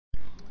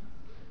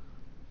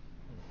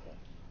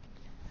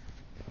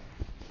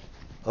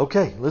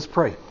Okay, let's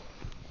pray.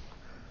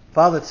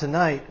 Father,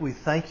 tonight we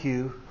thank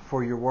you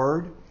for your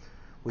word.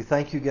 We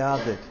thank you,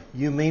 God, that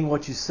you mean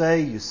what you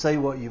say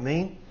what you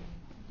mean.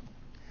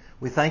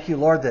 We thank you,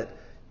 Lord, that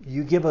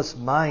you give us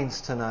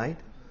minds tonight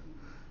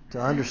to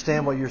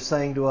understand what you're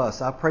saying to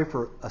us. I pray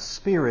for a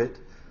spirit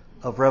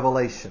of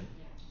revelation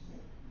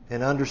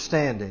and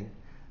understanding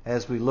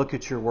as we look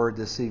at your word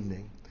this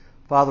evening.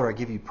 Father, I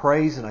give you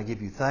praise and I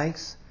give you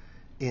thanks.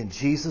 In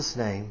Jesus'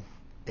 name,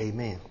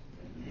 amen.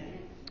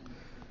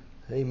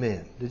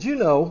 Amen. Did you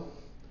know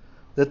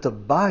that the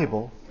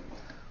Bible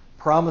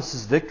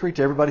promises victory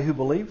to everybody who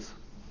believes?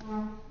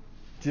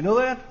 Did you know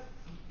that?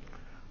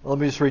 Well, let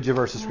me just read you a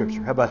verse of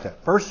Scripture. How about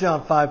that? 1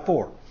 John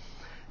 5:4.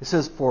 It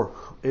says,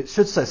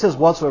 it says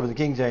whatsoever in the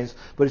King James,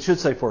 but it should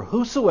say, for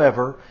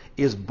whosoever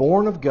is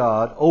born of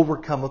God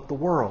overcometh the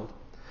world.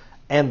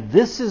 And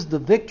this is the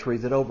victory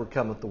that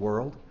overcometh the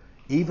world,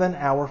 even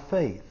our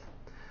faith.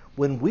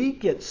 When we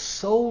get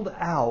sold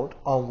out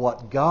on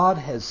what God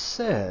has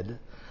said,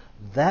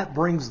 that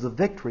brings the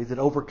victory that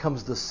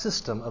overcomes the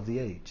system of the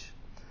age.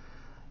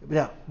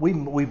 Now, we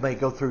may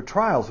go through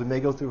trials, we may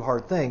go through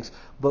hard things,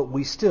 but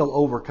we still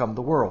overcome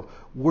the world.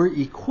 We're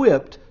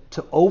equipped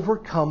to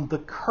overcome the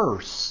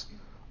curse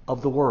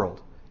of the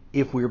world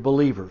if we're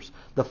believers.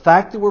 The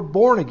fact that we're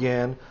born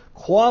again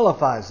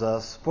qualifies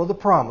us for the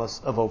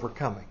promise of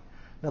overcoming.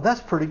 Now,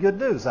 that's pretty good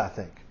news, I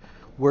think.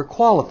 We're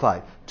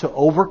qualified to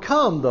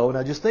overcome, though.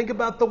 Now, just think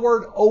about the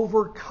word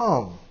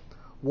overcome.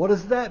 What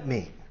does that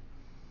mean?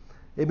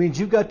 It means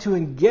you've got to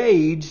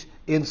engage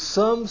in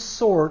some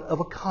sort of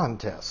a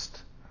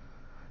contest.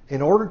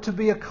 In order to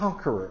be a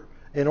conqueror,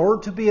 in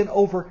order to be an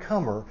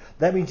overcomer,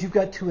 that means you've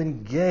got to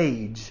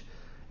engage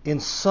in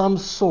some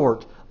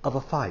sort of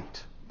a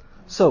fight.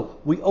 So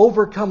we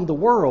overcome the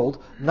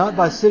world not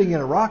by sitting in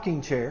a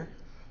rocking chair,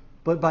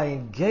 but by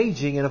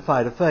engaging in a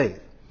fight of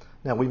faith.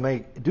 Now, we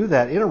may do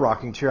that in a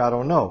rocking chair, I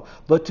don't know.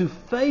 But to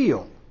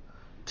fail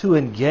to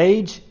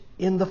engage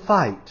in the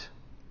fight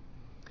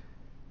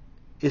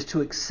is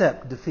to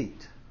accept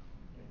defeat.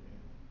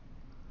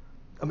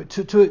 I mean,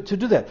 to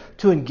do that,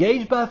 to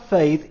engage by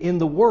faith in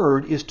the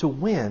Word is to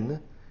win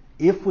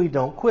if we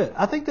don't quit.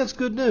 I think that's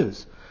good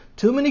news.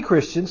 Too many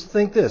Christians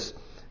think this,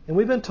 and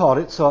we've been taught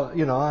it, so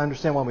I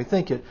understand why we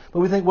think it. But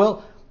we think,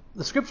 well,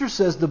 the Scripture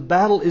says the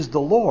battle is the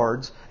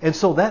Lord's, and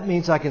so that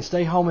means I can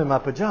stay home in my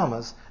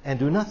pajamas and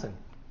do nothing.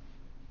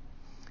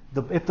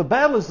 If the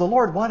battle is the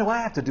Lord, why do I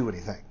have to do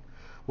anything?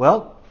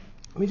 Well,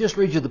 let me just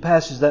read you the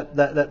passage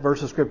that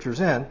verse of Scripture is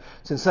in.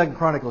 It's in 2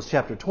 Chronicles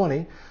chapter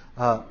 20.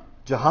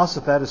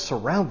 Jehoshaphat is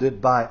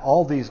surrounded by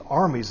all these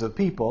armies of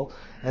people,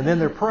 and then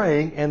they're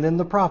praying, and then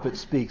the prophet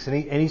speaks. And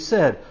he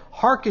said,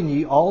 Hearken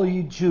ye, all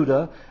ye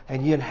Judah,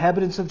 and ye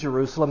inhabitants of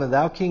Jerusalem, and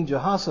thou King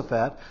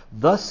Jehoshaphat,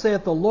 thus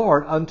saith the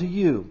Lord unto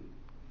you,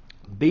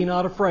 be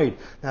not afraid.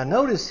 Now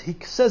notice he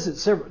says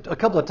it a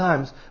couple of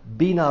times,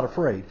 be not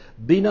afraid.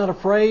 Be not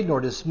afraid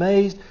nor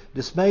dismayed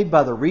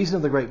by the reason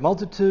of the great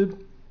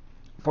multitude,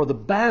 for the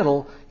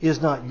battle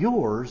is not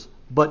yours,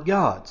 but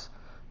God's.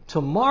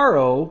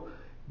 Tomorrow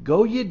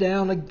go ye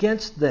down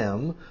against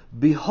them.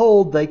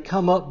 Behold, they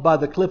come up by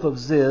the cliff of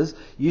Ziz.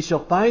 Ye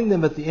shall find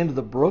them at the end of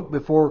the brook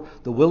before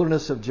the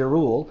wilderness of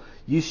Jeruel.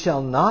 Ye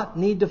shall not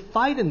need to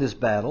fight in this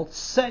battle.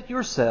 Set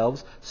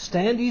yourselves,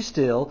 stand ye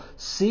still.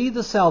 See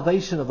the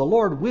salvation of the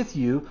Lord with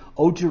you,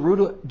 O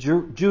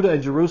Judah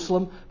and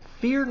Jerusalem.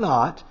 Fear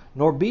not,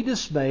 nor be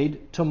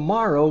dismayed.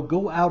 Tomorrow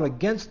go out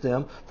against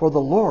them, for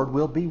the Lord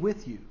will be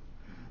with you.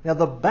 Now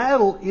the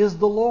battle is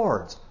the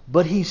Lord's,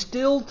 but He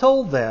still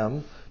told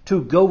them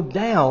to go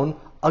down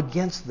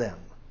against them.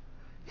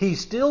 He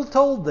still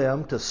told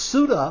them to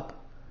suit up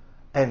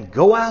and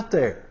go out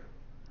there.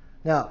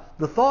 Now,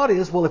 the thought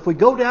is, well, if we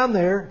go down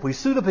there, if we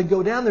suit up and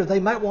go down there, they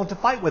might want to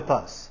fight with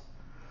us,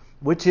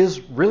 which is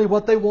really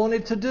what they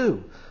wanted to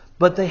do.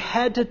 But they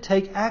had to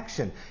take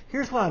action.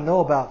 Here's what I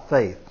know about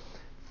faith.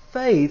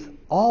 Faith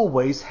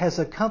always has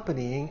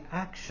accompanying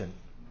action.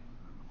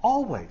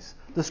 Always.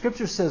 The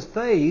Scripture says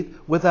faith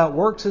without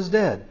works is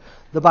dead.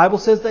 The Bible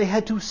says they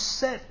had to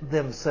set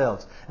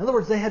themselves. In other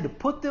words, they had to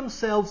put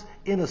themselves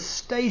in a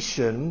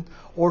station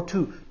or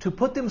to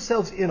put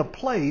themselves in a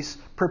place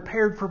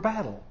prepared for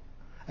battle.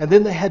 And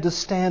then they had to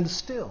stand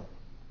still.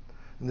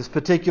 In this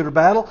particular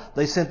battle,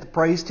 they sent the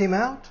praise team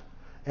out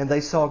and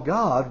they saw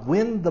God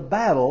win the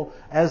battle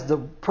as the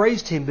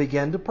praise team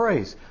began to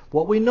praise.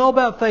 What we know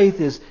about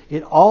faith is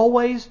it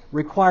always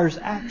requires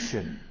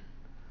action.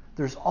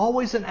 There's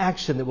always an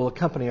action that will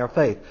accompany our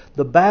faith.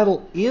 The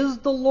battle is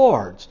the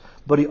Lord's,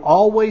 but He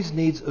always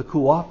needs a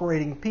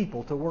cooperating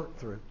people to work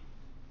through.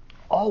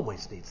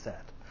 Always needs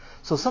that.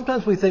 So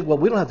sometimes we think, well,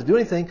 we don't have to do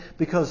anything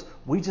because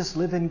we just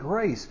live in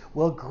grace.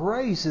 Well,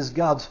 grace is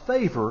God's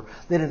favor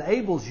that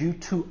enables you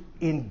to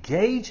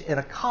engage and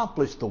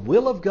accomplish the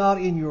will of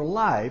God in your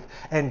life,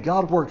 and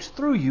God works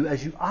through you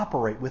as you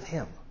operate with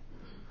Him.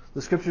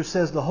 The Scripture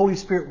says the Holy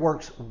Spirit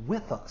works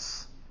with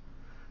us.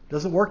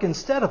 Doesn't work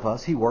instead of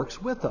us, He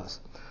works with us.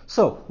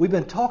 So, we've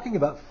been talking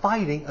about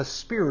fighting a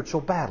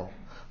spiritual battle.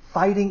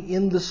 fighting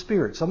in the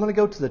Spirit. So I'm going to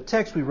go to the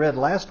text we read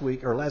last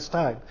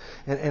time,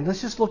 and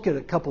let's just look at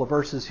a couple of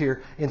verses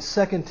here in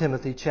 2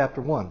 Timothy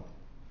chapter 1. I'm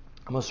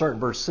going to start in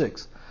verse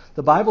 6.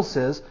 The Bible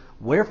says,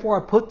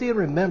 "Wherefore I put thee in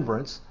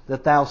remembrance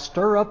that thou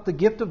stir up the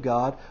gift of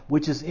God,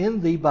 which is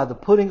in thee by the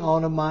putting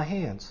on of my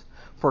hands.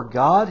 For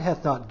God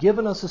hath not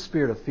given us a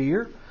spirit of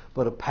fear,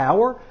 but of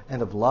power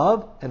and of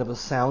love and of a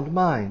sound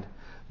mind.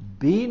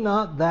 Be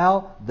not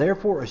thou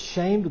therefore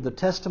ashamed of the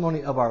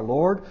testimony of our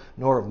Lord,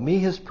 nor of me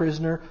his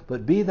prisoner,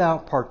 but be thou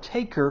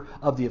partaker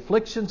of the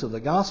afflictions of the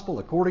gospel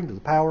according to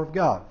the power of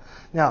God."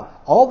 Now,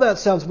 all that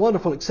sounds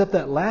wonderful except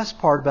that last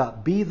part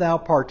about "be thou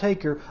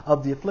partaker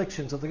of the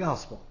afflictions of the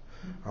gospel."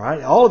 All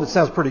right, all of it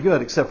sounds pretty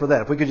good except for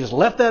that. If we could just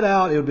left that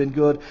out, it would have been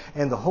good.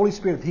 And the Holy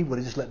Spirit, if He would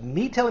have just let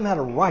me tell Him how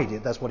to write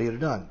it, that's what He would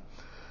have done.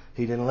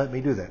 He didn't let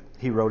me do that.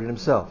 He wrote it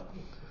Himself.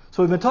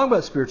 So we've been talking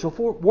about spiritual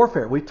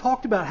warfare. We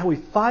talked about how we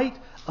fight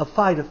a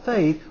fight of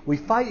faith. We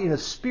fight in a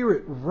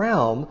spirit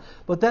realm,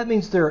 but that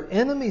means there are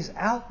enemies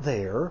out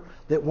there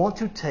that want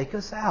to take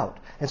us out.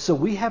 And so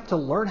we have to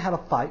learn how to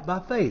fight by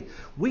faith.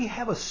 We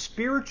have a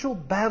spiritual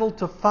battle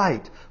to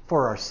fight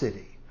for our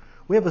city.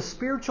 We have a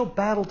spiritual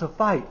battle to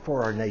fight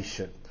for our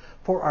nation,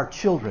 for our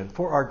children,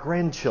 for our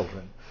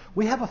grandchildren.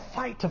 We have a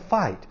fight to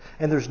fight.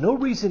 And there's no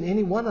reason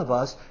any one of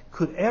us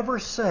could ever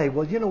say,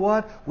 well, you know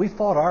what? We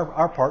fought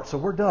our part, so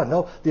we're done.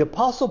 No, the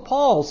Apostle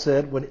Paul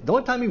said, the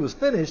only time he was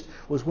finished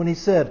was when he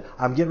said,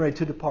 "I'm getting ready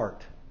to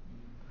depart."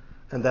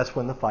 And that's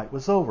when the fight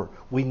was over.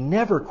 We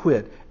never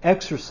quit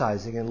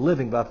exercising and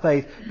living by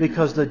faith,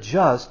 because the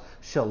just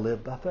shall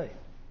live by faith.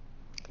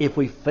 If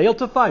we fail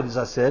to fight, as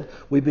I said,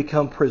 we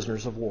become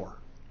prisoners of war.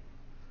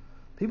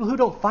 People who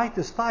don't fight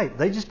this fight,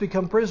 they just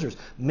become prisoners.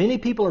 Many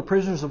people are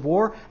prisoners of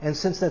war, and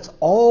since that's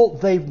all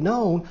they've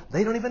known,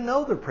 they don't even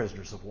know they're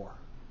prisoners of war.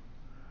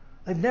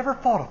 They've never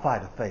fought a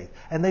fight of faith,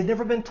 and they've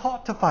never been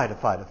taught to fight a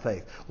fight of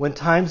faith. When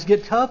times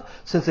get tough,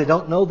 since they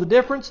don't know the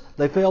difference,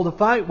 they fail to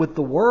fight with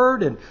the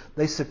Word, and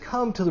they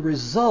succumb to the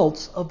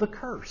results of the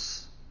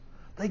curse.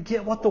 They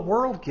get what the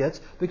world gets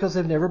because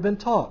they've never been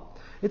taught.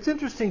 It's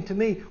interesting to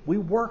me, we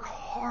work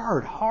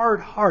hard,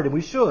 and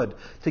we should,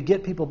 to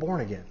get people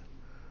born again.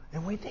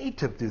 And we need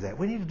to do that.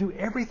 We need to do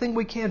everything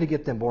we can to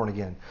get them born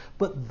again.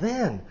 But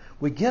then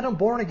we get them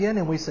born again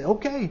and we say,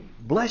 "Okay,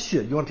 bless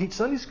you. You want to teach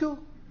Sunday school?"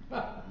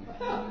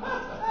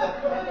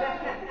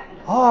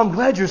 "Oh, I'm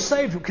glad you're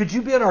saved. Could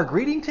you be on our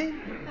greeting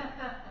team?"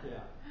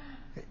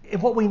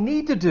 And what we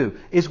need to do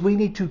is we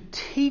need to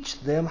teach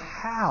them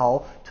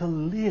how to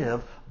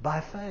live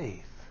by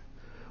faith.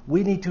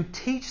 We need to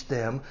teach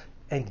them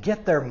and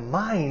get their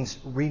minds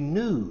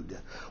renewed.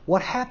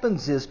 What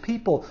happens is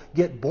people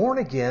get born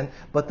again,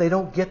 but they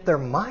don't get their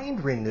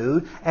mind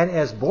renewed. And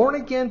as born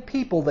again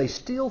people, they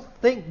still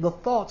think the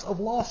thoughts of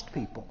lost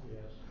people.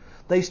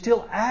 They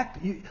still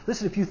act.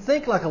 Listen, if you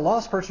think like a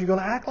lost person, you're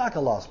going to act like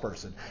a lost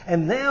person.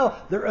 And now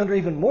they're under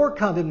even more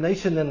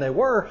condemnation than they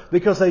were,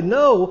 because they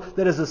know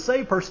that as a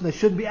saved person, they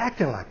shouldn't be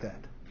acting like that.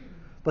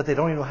 But they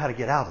don't even know how to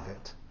get out of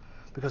it,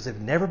 because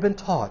they've never been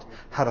taught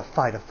how to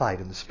fight a fight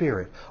in the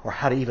Spirit, or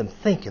how to even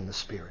think in the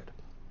Spirit.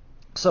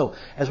 So,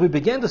 as we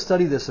began to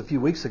study this a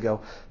few weeks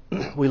ago,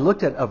 we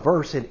looked at a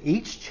verse in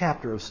each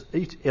chapter of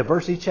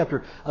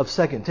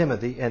 2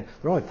 Timothy, and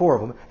there are only 4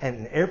 of them, and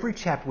in every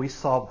chapter we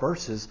saw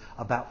verses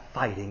about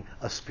fighting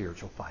a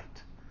spiritual fight.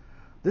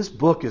 This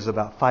book is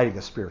about fighting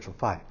a spiritual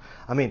fight.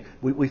 I mean,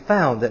 we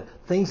found that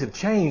things have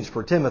changed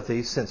for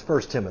Timothy since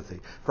 1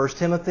 Timothy. 1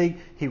 Timothy,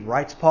 he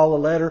writes Paul a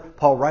letter.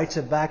 Paul writes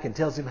him back and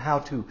tells him how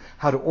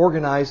to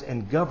organize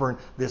and govern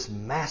this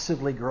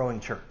massively growing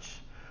church.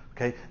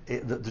 Okay,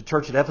 the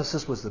church at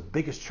Ephesus was the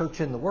biggest church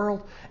in the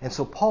world, and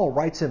so Paul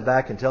writes him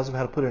back and tells him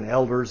how to put in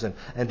elders and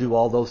do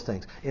all those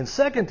things. In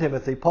 2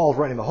 Timothy, Paul's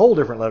writing him a whole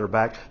different letter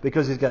back,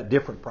 because he's got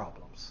different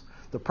problems.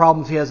 The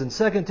problems he has in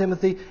 2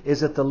 Timothy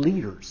is that the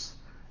leaders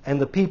and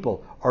the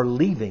people are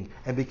leaving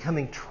and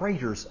becoming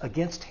traitors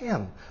against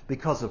him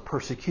because of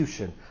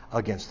persecution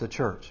against the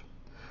church.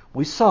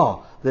 We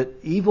saw that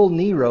evil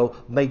Nero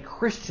made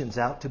Christians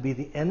out to be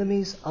the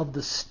enemies of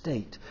the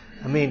state.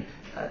 I mean,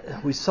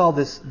 we saw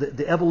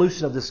the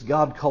evolution of this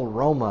god called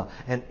Roma,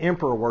 and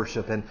emperor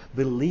worship, and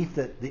belief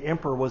that the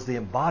emperor was the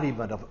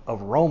embodiment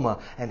of Roma,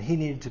 and he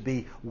needed to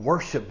be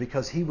worshipped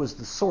because he was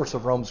the source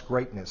of Rome's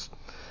greatness.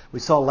 We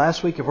saw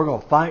last week, if we're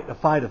going to fight a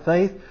fight of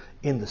faith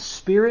in the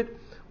Spirit,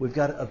 we've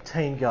got to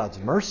obtain God's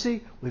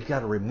mercy. We've got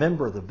to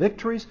remember the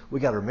victories.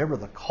 We've got to remember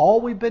the call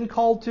we've been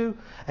called to.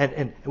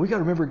 And we've got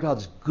to remember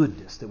God's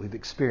goodness that we've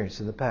experienced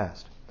in the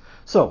past.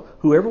 So,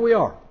 whoever we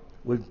are,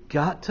 we've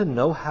got to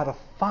know how to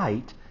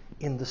fight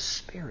in the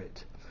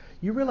Spirit.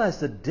 You realize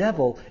the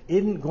devil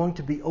isn't going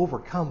to be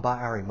overcome by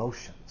our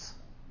emotions.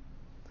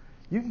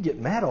 You can get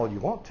mad all you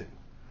want to,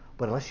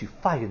 but unless you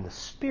fight in the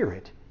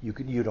Spirit, you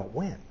don't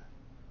win.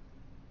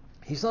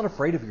 He's not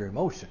afraid of your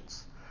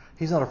emotions.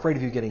 He's not afraid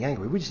of you getting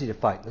angry. We just need to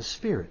fight in the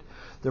Spirit.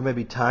 There may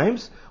be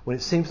times when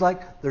it seems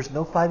like there's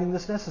no fighting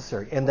that's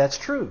necessary. And that's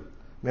true.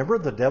 Remember,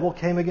 the devil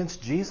came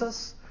against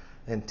Jesus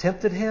and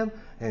tempted him.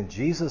 And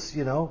Jesus,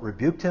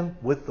 rebuked him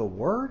with the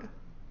Word.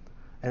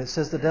 And it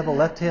says the devil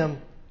left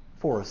him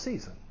for a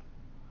season.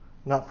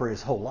 not for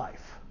his whole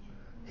life.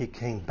 He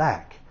came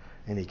back,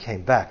 and he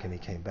came back, and he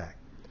came back.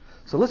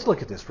 So let's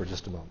look at this for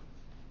just a moment.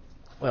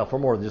 Well, for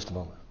more than just a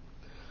moment.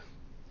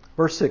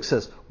 Verse 6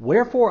 says,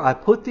 "Wherefore I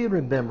put thee in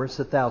remembrance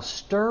that thou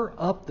stir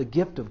up the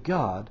gift of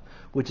God,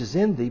 which is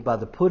in thee by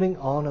the putting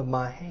on of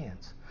my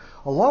hands."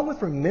 Along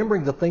with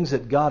remembering the things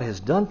that God has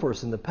done for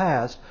us in the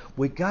past,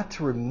 we've got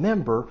to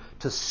remember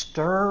to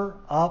stir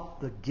up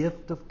the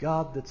gift of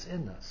God that's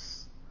in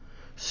us.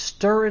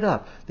 Stir it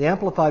up. The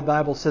Amplified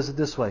Bible says it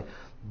this way.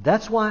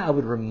 That's why I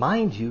would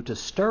remind you to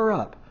stir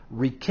up,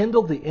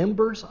 rekindle the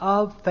embers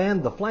of,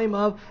 fan the flame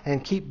of,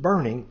 and keep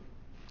burning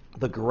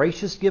the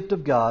gracious gift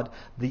of God,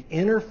 the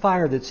inner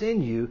fire that's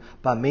in you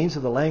by means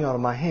of the laying on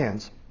of my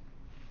hands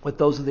with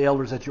those of the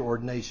elders at your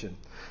ordination.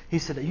 He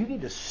said that you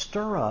need to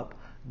stir up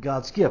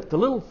God's gift. The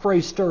little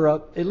phrase stir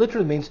up, it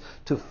literally means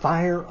to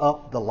fire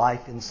up the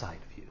life inside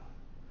of you.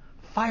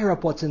 Fire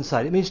up what's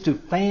inside. It means to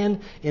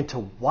fan into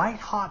white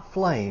hot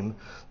flame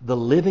the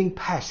living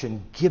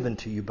passion given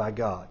to you by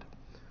God.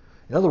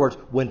 In other words,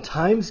 when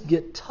times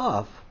get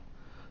tough,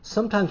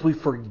 sometimes we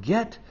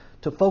forget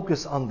to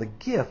focus on the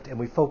gift and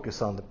we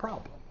focus on the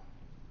problem.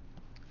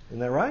 Isn't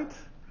that right?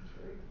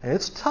 And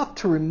it's tough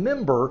to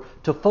remember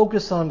to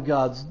focus on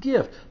God's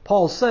gift.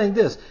 Paul's saying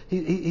this.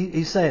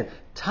 He's saying,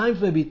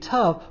 times may be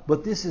tough,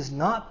 but this is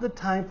not the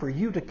time for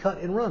you to cut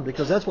and run,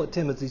 because that's what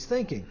Timothy's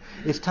thinking.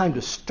 It's time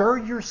to stir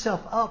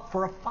yourself up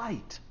for a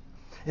fight.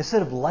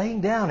 Instead of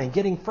laying down and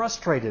getting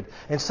frustrated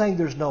and saying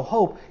there's no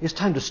hope, it's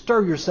time to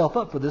stir yourself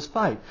up for this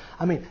fight.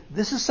 I mean,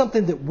 this is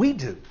something that we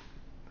do.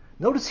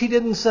 Notice he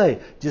didn't say,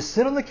 just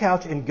sit on the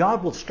couch and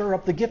God will stir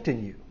up the gift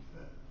in you.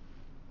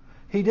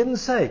 He didn't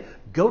say,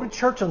 go to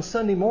church on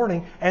Sunday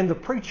morning and the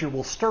preacher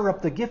will stir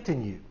up the gift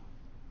in you.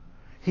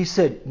 He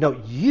said, no,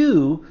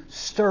 you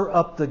stir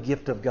up the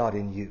gift of God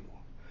in you.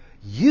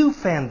 You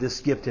fan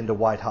this gift into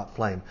white hot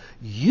flame.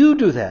 You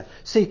do that.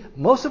 See,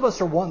 most of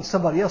us are wanting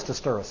somebody else to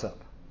stir us up.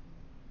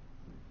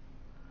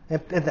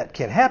 And that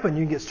can happen.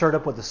 You can get stirred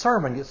up with a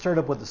sermon, get stirred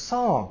up with a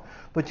song.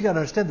 But you got to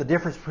understand the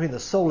difference between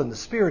the soul and the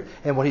spirit.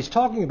 And what he's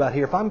talking about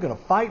here, if I'm going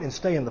to fight and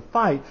stay in the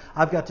fight,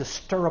 I've got to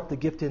stir up the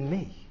gift in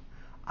me.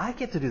 I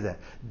get to do that.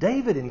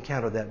 David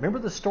encountered that. Remember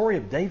the story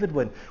of David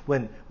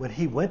when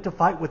he went to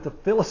fight with the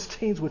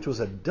Philistines, which was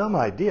a dumb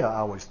idea, I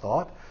always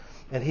thought.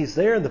 And he's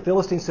there, and the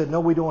Philistines said,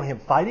 no, we don't want him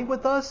fighting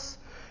with us.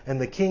 And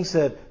the king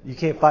said, you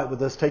can't fight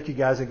with us, take you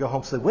guys and go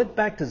home. So they went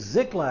back to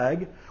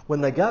Ziklag.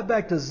 When they got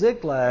back to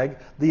Ziklag,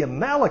 the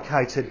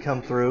Amalekites had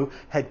come through,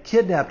 had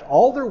kidnapped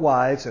all their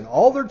wives and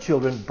all their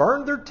children,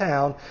 burned their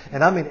town,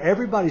 and I mean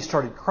everybody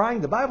started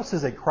crying. The Bible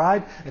says they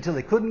cried until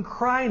they couldn't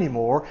cry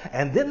anymore,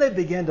 and then they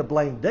began to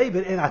blame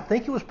David, and I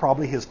think it was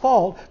probably his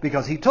fault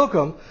because he took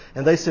them,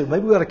 and they said,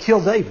 maybe we ought to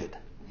kill David.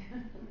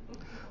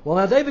 Well,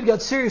 now David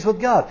got serious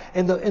with God,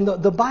 and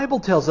the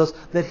Bible tells us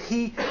that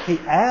he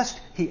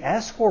asked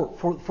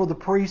for the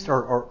priest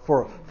or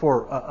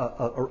for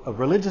a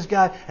religious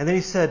guy, and then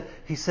it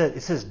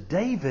says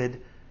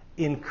David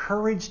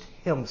encouraged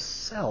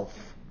himself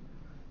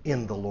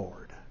in the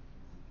Lord.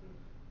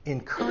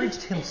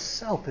 Encouraged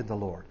himself in the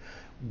Lord.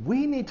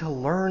 We need to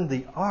learn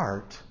the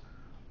art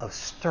of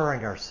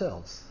stirring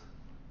ourselves.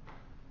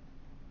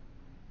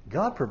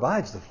 God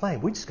provides the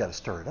flame. We just got to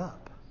stir it up.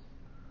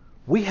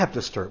 We have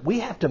to stir it.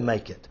 We have to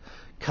make it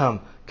come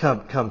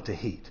to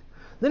heat.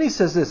 Then he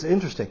says this,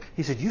 interesting.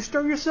 He said, you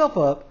stir yourself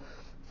up,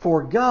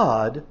 for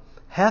God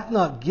hath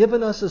not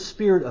given us a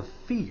spirit of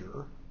fear,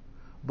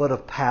 but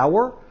of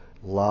power,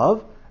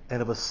 love,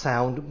 and of a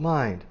sound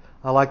mind.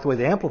 I like the way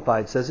the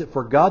Amplified says it.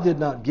 For God did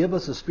not give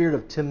us a spirit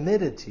of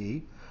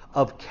timidity,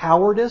 of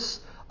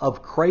cowardice,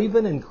 of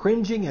craven and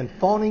cringing and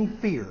fawning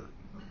fear.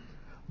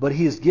 But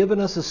He has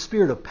given us a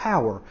spirit of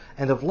power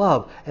and of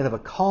love and of a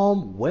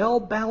calm,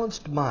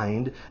 well-balanced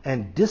mind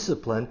and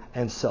discipline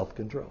and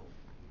self-control.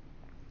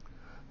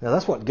 Now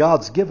that's what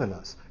God's given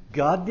us.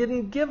 God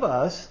didn't give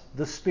us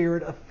the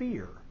spirit of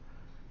fear.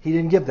 He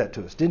didn't give that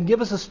to us. Didn't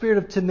give us a spirit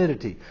of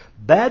timidity.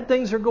 Bad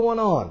things are going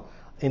on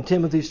in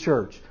Timothy's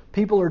church.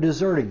 People are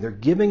deserting. They're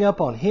giving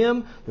up on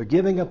him. They're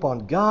giving up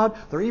on God.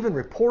 They're even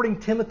reporting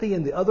Timothy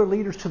and the other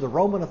leaders to the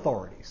Roman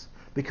authorities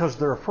because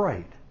they're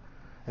afraid.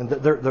 And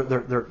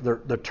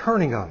they're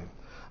turning on him.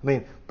 I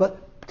mean,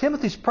 but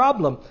Timothy's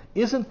problem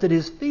isn't that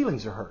his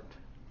feelings are hurt,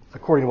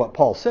 according to what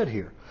Paul said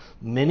here.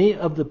 Many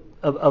of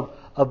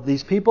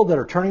these people that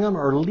are turning on him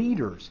are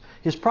leaders.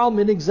 His problem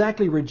isn't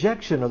exactly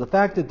rejection or the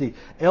fact that the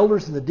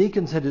elders and the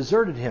deacons had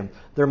deserted him.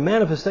 They're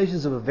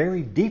manifestations of a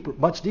very deeper,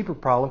 much deeper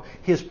problem.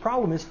 His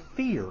problem is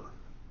fear.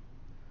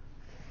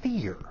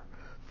 Fear.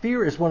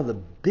 Fear is one of the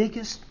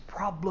biggest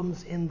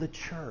problems in the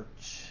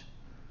church.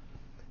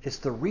 It's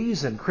the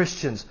reason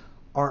Christians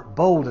aren't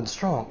bold and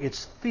strong.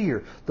 It's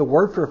fear. The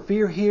word for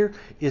fear here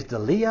is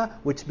delia,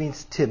 which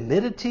means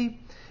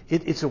timidity.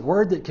 It's a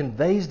word that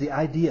conveys the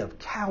idea of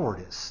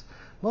cowardice.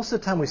 Most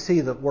of the time we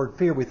see the word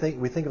fear, we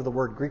think of the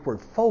Greek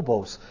word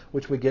phobos,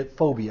 which we get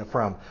phobia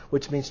from,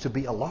 which means to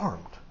be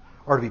alarmed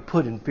or to be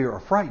put in fear or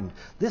frightened.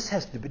 This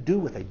has to do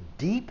with a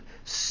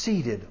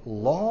deep-seated,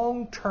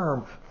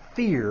 long-term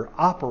fear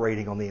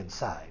operating on the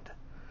inside,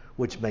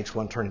 which makes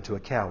one turn into a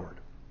coward.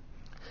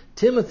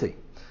 Timothy,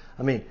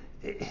 I mean,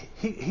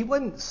 he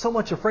wasn't so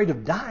much afraid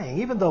of dying,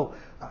 even though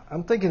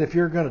I'm thinking if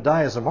you're going to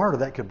die as a martyr,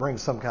 that could bring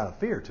some kind of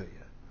fear to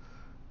you.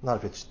 Not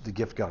if it's the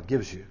gift God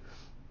gives you.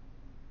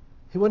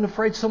 He wasn't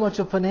afraid so much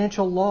of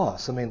financial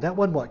loss. I mean, that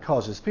wasn't what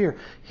caused his fear.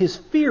 His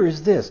fear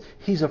is this.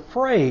 He's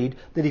afraid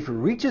that if he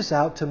reaches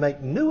out to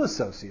make new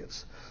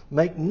associates,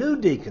 make new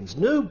deacons,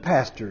 new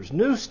pastors,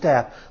 new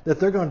staff, that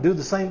they're going to do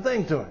the same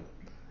thing to him.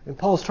 And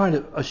Paul's trying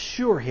to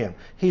assure him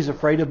he's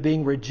afraid of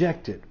being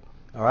rejected.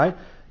 All right?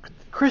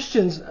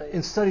 Christians,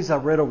 in studies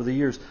I've read over the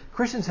years,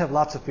 Christians have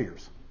lots of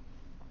fears.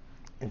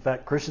 In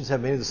fact, Christians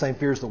have many of the same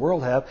fears the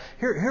world have.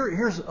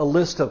 Here's a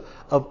list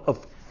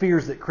of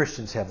fears that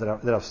Christians have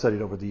that I've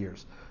studied over the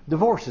years.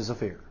 Divorce is a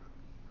fear.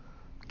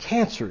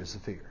 Cancer is a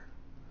fear.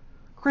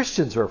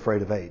 Christians are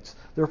afraid of AIDS.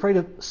 They're afraid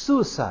of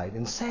suicide,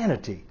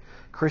 insanity.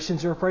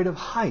 Christians are afraid of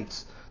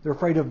heights. They're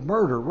afraid of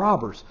murder,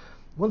 robbers.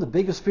 One of the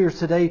biggest fears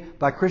today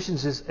by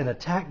Christians is an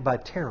attack by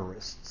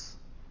terrorists.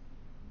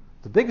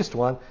 The biggest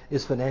one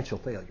is financial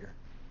failure.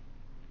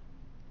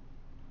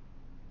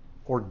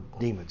 Or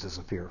demons is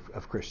a fear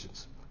of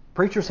Christians.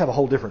 Preachers have a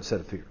whole different set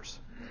of fears.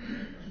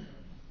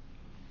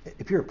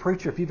 If you're a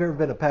preacher, if you've ever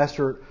been a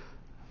pastor,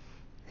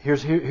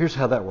 here's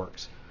how that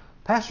works.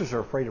 Pastors are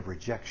afraid of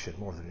rejection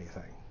more than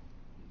anything.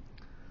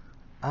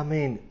 I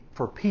mean,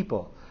 for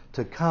people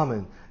to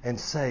come and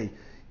say,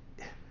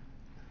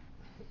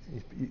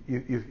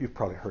 you've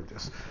probably heard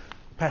this.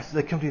 Pastor,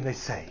 they come to you and they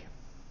say,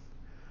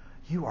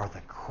 "You are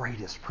the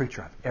greatest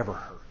preacher I've ever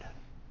heard."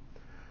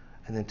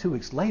 And then 2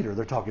 weeks later,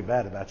 they're talking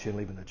bad about you and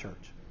leaving the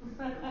church.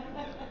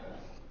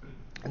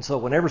 And so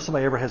whenever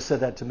somebody ever has said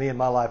that to me in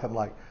my life, I'm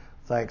like,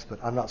 thanks, but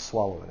I'm not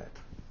swallowing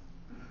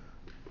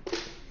it.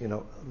 You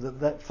know,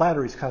 that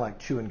flattery is kind of like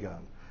chewing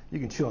gum. You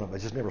can chew on it, but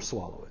just never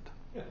swallow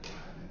it.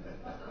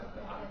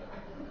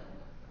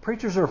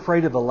 Preachers are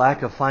afraid of a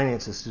lack of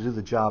finances to do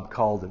the job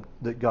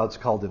that God's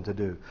called them to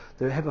do.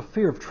 They have a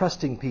fear of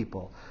trusting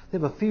people. They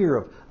have a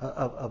fear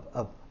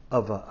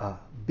of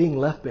being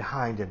left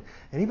behind and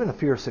even a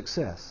fear of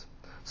success.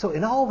 So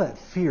in all that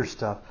fear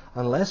stuff,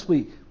 unless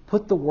we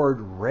put the word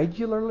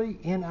regularly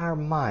in our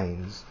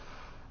minds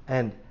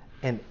and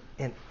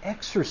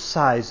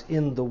exercise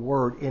in the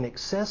word in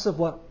excess of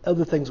what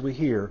other things we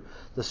hear,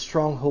 the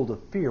stronghold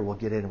of fear will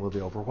get in and we'll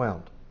be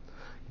overwhelmed.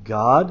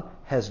 God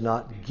has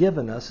not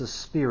given us a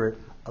spirit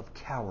of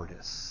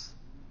cowardice.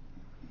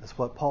 That's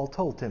what Paul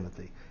told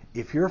Timothy.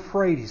 If you're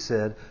afraid, he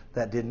said,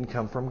 that didn't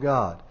come from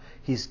God.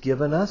 He's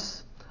given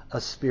us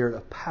a spirit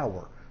of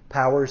power.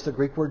 Power is the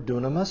Greek word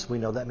dunamis. We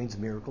know that means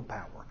miracle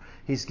power.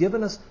 He's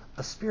given us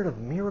a spirit of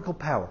miracle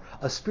power,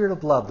 a spirit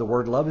of love. The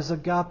word love is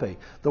agape.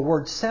 The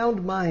word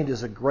sound mind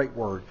is a great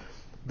word.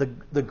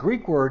 The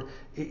Greek word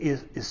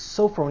is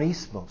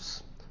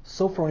sophronismos.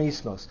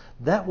 Sophronismos.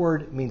 That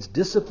word means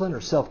discipline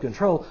or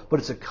self-control, but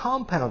it's a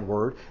compound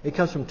word. It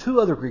comes from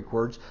 2 other Greek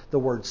words, the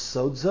word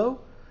sozo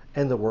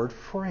and the word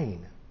phrein.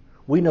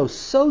 We know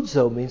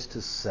sozo means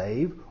to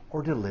save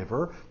or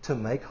deliver, to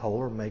make whole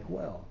or make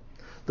well.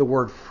 The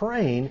word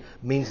phrein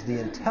means the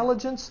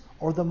intelligence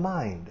or the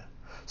mind.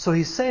 So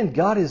he's saying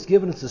God has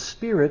given us a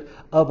spirit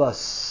of a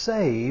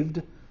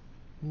saved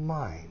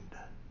mind.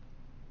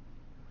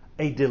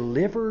 A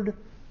delivered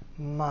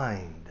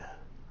mind.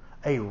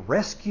 A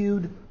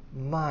rescued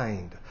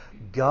mind.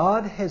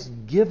 God has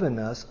given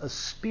us a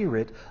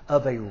spirit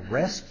of a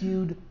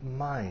rescued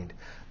mind.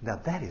 Now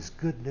that is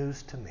good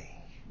news to me.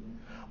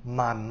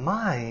 My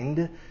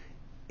mind,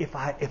 if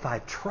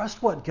I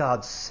trust what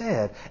God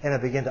said and I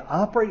begin to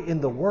operate in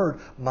the Word,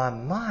 my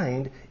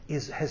mind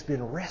has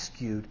been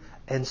rescued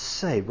and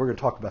saved. We're going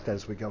to talk about that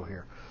as we go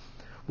here.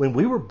 When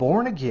we were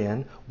born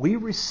again, we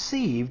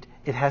received,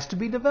 it has to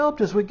be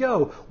developed as we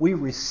go, we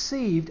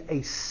received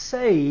a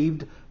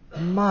saved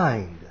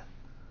mind.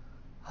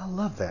 I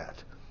love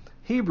that.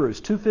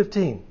 Hebrews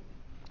 2:15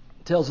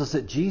 tells us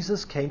that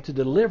Jesus came to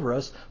deliver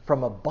us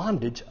from a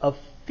bondage of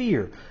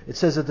fear. It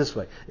says it this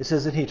way. It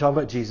says that he, talking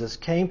about Jesus,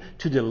 came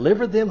to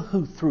deliver them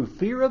who through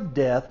fear of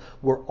death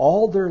were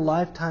all their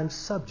lifetime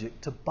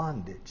subject to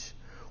bondage.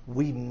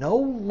 We no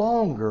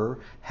longer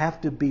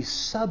have to be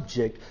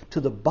subject to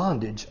the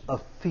bondage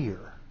of fear.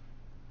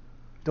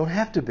 Don't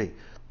have to be.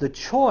 The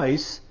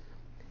choice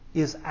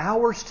is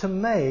ours to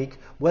make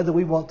whether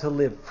we want to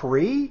live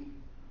free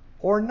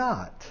or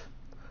not.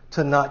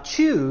 To not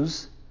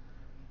choose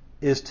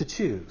is to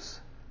choose.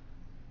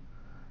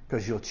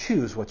 Because you'll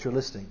choose what you're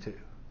listening to.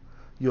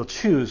 You'll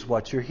choose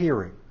what you're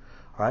hearing.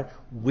 All right?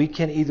 We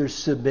can either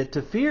submit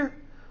to fear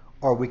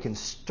or we can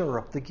stir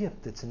up the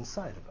gift that's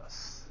inside of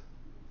us.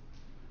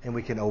 And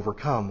we can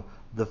overcome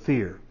the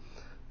fear.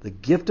 The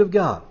gift of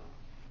God.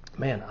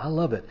 Man, I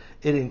love it.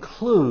 It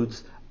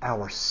includes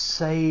our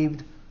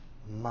saved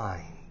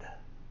mind.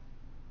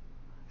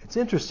 It's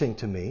interesting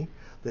to me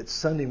that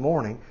Sunday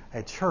morning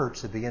at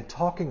church they began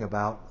talking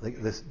about,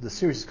 the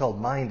series is called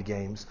Mind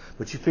Games,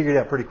 but you figured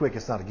out pretty quick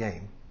it's not a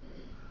game.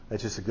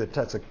 That's a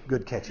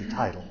good catchy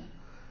title.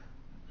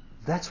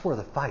 That's where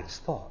the fight is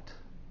fought.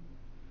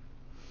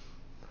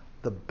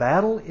 The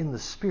battle in the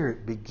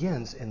spirit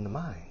begins in the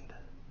mind.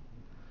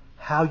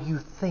 how you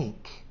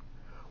think,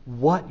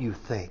 what you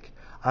think.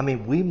 I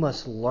mean, we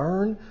must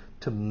learn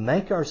to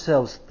make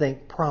ourselves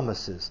think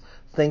promises,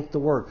 think the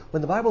Word.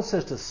 When the Bible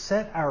says to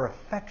set our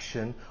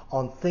affection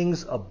on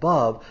things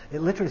above, it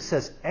literally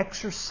says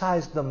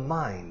exercise the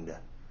mind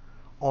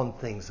on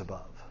things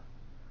above.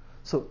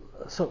 So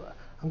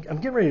I'm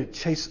getting ready to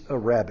chase a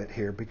rabbit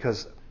here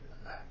because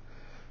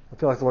I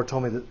feel like the Lord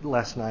told me that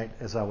last night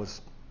as I was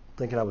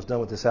thinking I was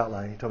done with this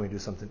outline, He told me to do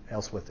something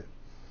else with it.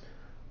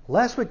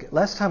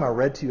 Last time I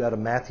read to you out of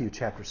Matthew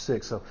chapter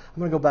 6. So I'm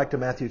going to go back to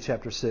Matthew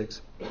chapter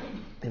 6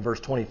 in verse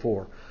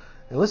 24.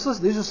 And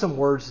listen, these are some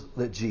words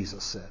that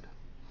Jesus said.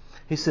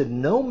 He said,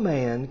 "No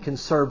man can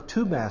serve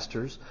two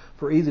masters,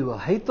 for either he will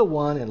hate the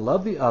one and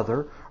love the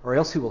other, or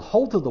else he will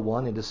hold to the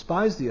one and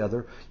despise the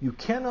other. You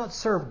cannot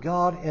serve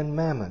God and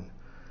mammon."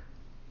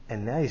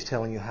 And now He's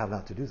telling you how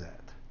not to do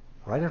that.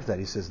 Right after that,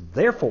 He says,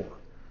 "Therefore."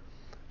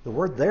 The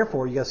word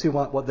therefore, you got to see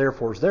what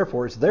therefore is there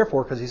for. It's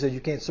therefore because He said you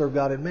can't serve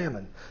God and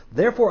mammon.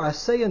 "Therefore I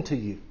say unto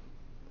you,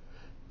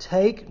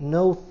 take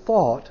no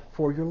thought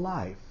for your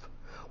life,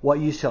 what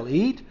you shall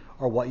eat,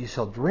 or what you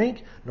shall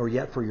drink, nor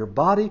yet for your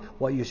body,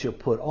 what you shall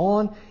put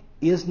on.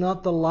 Is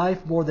not the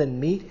life more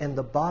than meat, and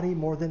the body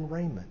more than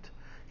raiment?"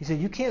 He said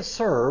you can't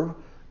serve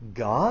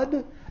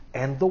God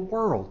and the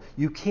world.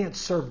 You can't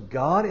serve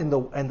God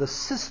and the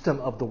system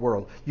of the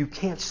world. You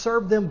can't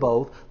serve them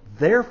both.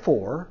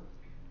 Therefore,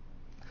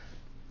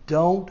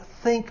 don't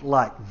think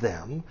like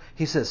them.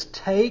 He says,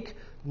 take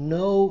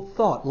no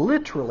thought.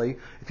 Literally,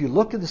 if you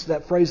look at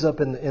that phrase up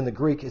in the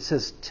Greek, it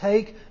says,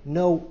 take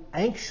no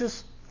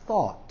anxious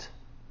thought.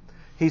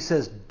 He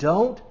says,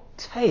 don't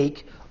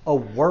take a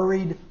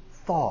worried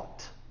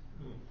thought.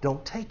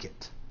 Don't take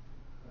it.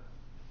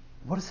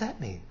 What does that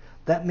mean?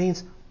 That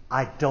means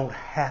I don't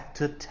have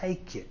to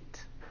take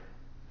it.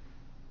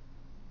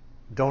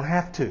 Don't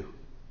have to.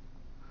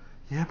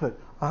 Yeah, but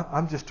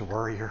I'm just a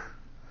worrier.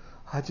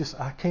 I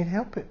can't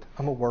help it.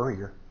 I'm a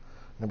worrier.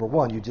 Number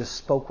one, you just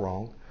spoke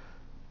wrong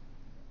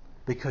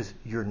because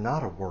you're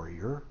not a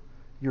worrier.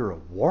 You're a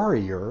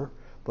warrior,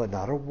 but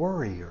not a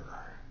worrier.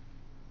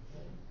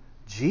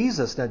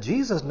 Jesus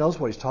knows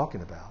what He's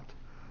talking about.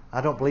 I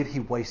don't believe He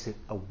wasted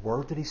a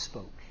word that He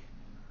spoke.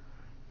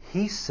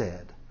 He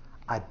said,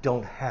 I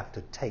don't have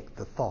to take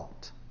the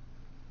thought.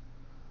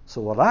 So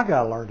what I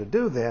got to learn to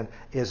do then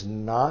is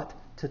not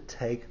to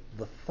take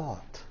the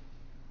thought.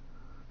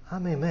 I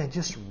mean, man,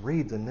 just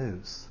read the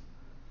news.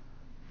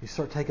 You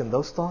start taking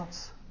those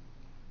thoughts,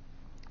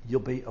 you'll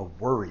be a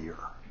worrier.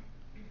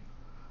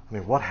 I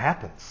mean, what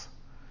happens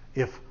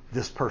if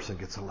this person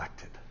gets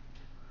elected?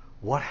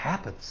 What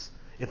happens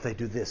if they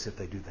do this, if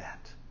they do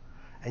that?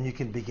 And you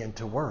can begin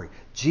to worry.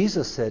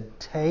 Jesus said,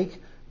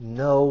 take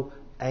no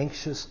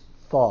anxious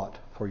thought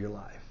for your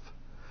life.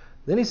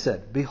 Then He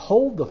said,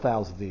 behold the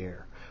fowls of the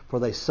air, for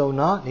they sow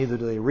not, neither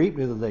do they reap,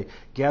 neither do they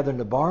gather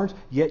into barns,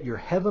 yet your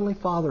heavenly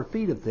Father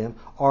feedeth them.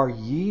 Are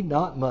ye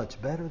not much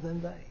better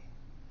than they?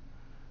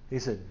 He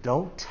said,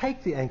 don't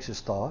take the anxious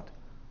thought.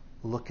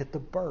 Look at the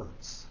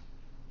birds.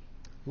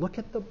 Look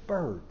at the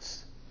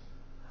birds.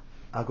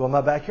 I'll go in my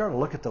backyard and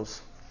look at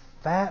those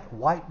fat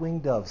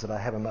white-winged doves that I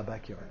have in my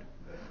backyard.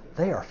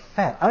 They are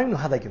fat. I don't even know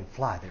how they can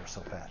fly. They're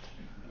so fat.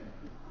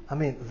 I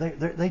mean,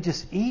 they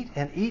just eat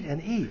and eat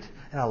and eat.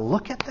 And I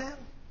look at them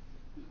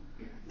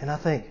and I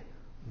think,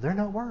 they're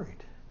not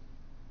worried.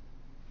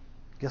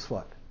 Guess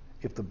what?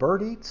 If the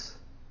bird eats,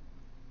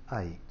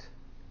 I eat.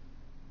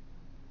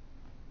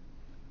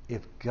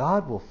 If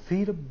God will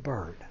feed a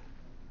bird,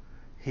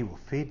 He will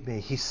feed me.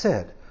 He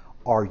said,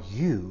 are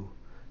you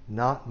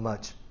not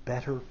much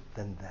better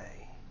than they?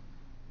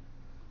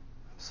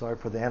 I'm sorry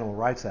for the animal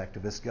rights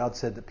activists. God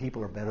said that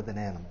people are better than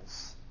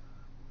animals.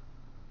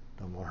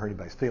 Don't want to hurt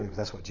anybody's feelings, but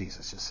that's what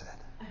Jesus just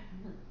said.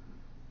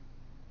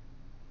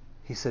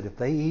 He said, if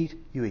they eat,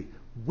 you eat.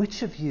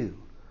 Which of you,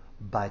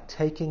 by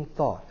taking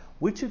thought,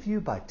 which of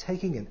you, by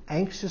taking an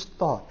anxious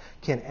thought,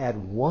 can add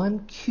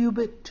 1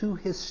 cubit to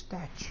his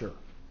stature?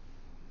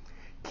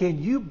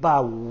 Can you, by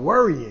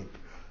worrying,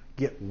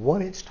 get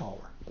 1 inch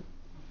taller? I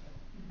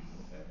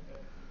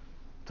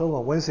told him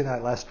on Wednesday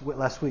night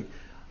last week,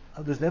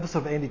 there's an episode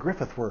of Andy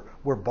Griffith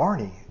where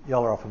Barney,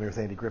 y'all are all familiar with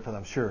Andy Griffith,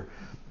 I'm sure.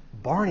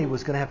 Barney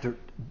was going to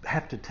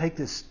have to take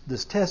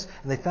this test,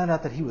 and they found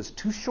out that he was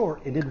too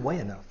short and didn't weigh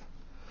enough.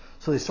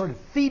 So they started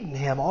feeding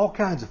him all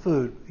kinds of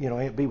food. You know,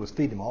 Aunt Bee was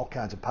feeding him all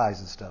kinds of pies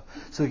and stuff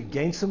so he could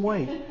gain some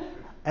weight.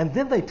 And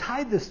then they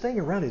tied this thing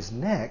around his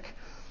neck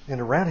and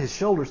around his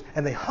shoulders,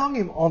 and they hung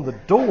him on the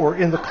door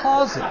in the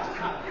closet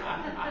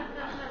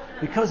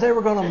because they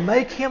were going to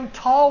make him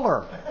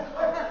taller.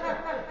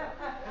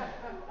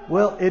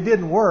 Well, it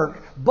didn't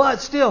work,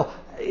 but still,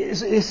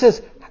 it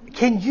says,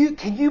 can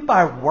you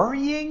by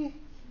worrying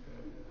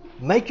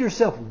make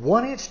yourself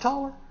 1 inch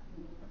taller?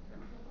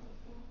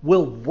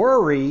 Will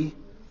worry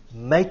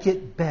make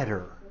it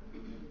better?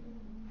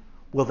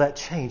 Will that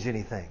change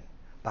anything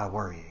by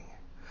worrying?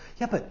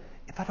 Yeah, but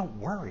if I don't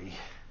worry,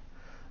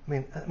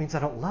 that means I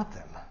don't love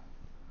them.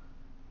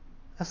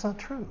 That's not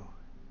true.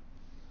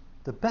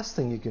 The best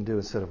thing you can do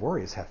instead of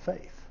worry is have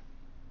faith.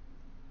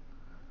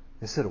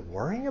 Instead of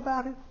worrying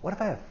about it, what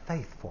if I have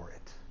faith for it?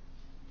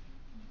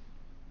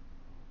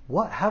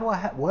 How do I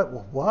have,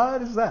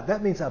 what is that?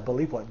 That means I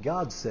believe what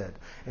God said.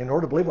 In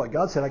order to believe what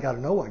God said, I got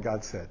to know what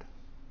God said.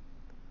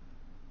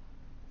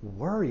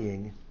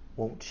 Worrying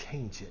won't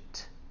change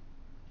it.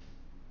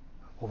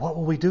 Well, what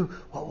will we do?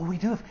 What will we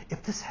do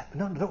if this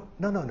happens?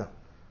 No.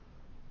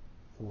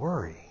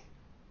 Worry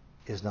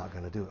is not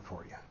going to do it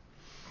for you.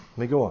 Let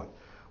me go on.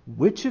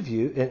 Which of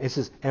you, and it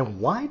says, and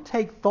why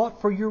take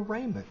thought for your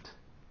raiment?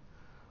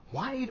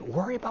 Why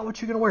worry about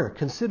what you're going to wear?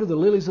 Consider the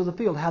lilies of the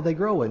field, how they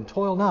grow and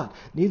toil not,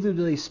 neither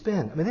do they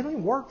spin. I mean, they don't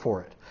even work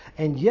for it.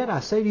 And yet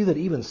I say to you that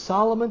even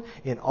Solomon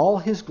in all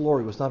his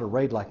glory was not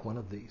arrayed like one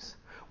of these.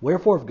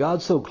 Wherefore, if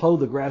God so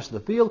clothe the grass of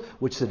the field,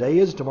 which today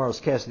is, tomorrow is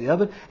cast in the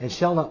oven, and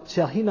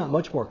shall he not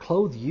much more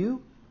clothe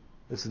you?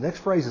 The next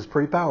phrase is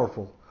pretty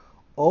powerful.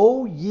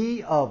 O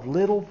ye of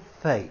little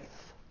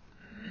faith.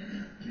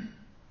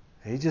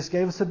 He just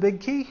gave us a big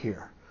key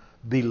here.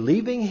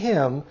 Believing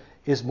Him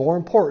is more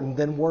important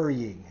than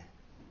worrying.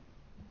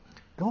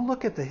 Go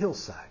look at the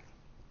hillside.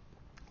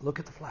 Look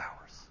at the flowers.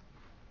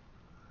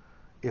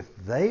 If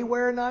they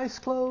wear nice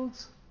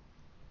clothes,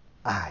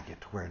 I get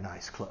to wear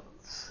nice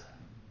clothes.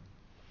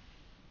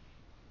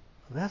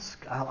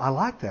 I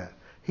like that.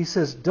 He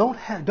says, don't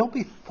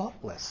be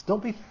thoughtless.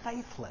 Don't be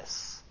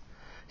faithless.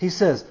 He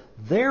says,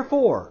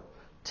 therefore,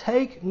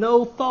 take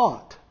no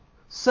thought,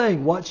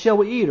 saying, what shall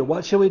we eat, or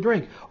what shall we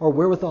drink, or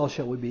wherewithal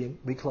shall we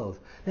be clothed?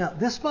 Now,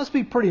 this must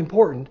be pretty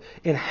important.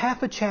 In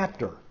half a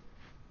chapter,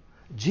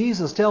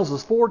 Jesus tells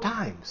us 4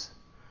 times,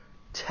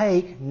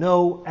 take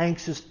no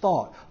anxious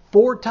thought.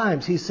 4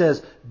 times He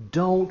says,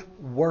 don't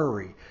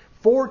worry.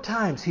 4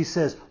 times He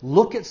says,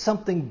 look at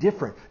something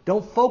different.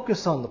 Don't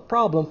focus on the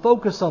problem.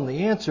 Focus on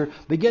the answer.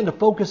 Begin to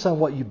focus on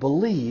what you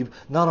believe,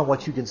 not on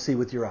what you can see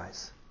with your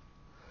eyes.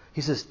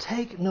 He says,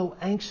 take no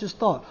anxious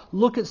thought.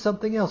 Look at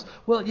something else.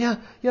 Well, yeah,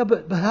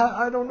 but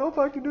I don't know if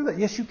I can do that.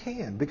 Yes, you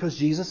can, because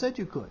Jesus said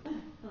you could.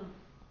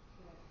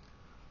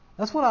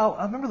 That's what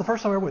I remember the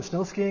first time I ever went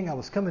snow skiing. I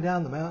was coming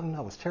down the mountain.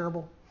 I was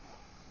terrible.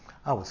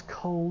 I was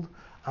cold.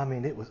 I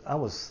mean,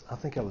 I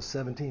think I was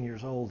 17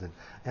 years old,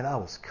 and I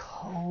was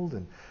cold,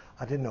 and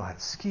I didn't know how to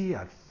ski.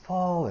 I'd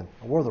fall, and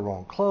I wore the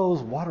wrong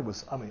clothes. Water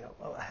was, I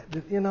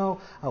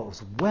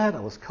was wet. I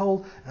was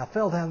cold, and I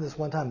fell down this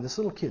one time, and this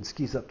little kid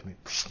skis up to me,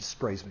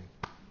 sprays me.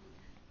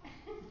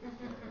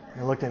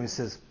 And looked at me and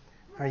says,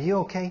 are you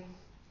okay?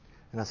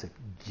 And I said,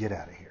 get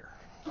out of here.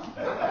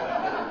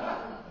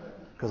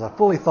 Because I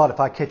fully thought if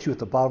I catch you at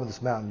the bottom of this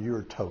mountain,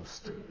 you're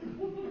toast.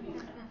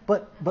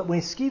 But when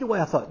he skied away,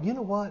 I thought, you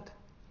know what?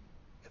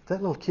 If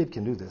that little kid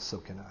can do this, so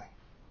can I.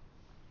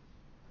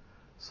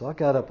 So I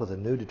got up with a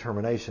new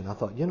determination. I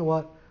thought, you know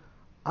what?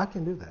 I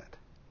can do that.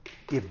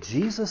 If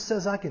Jesus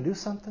says I can do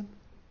something,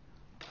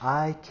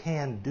 I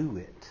can do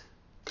it.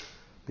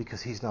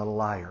 Because He's not a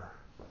liar.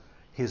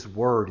 His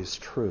word is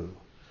true.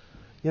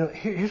 You know,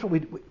 here's what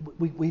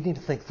we need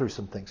to think through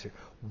some things here.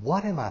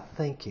 What am I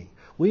thinking?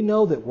 We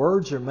know that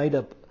words are made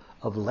up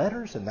of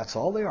letters, and that's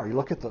all they are. You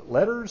look at the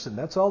letters, and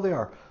that's all they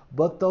are.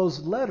 But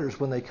those letters,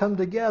 when they come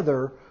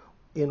together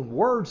in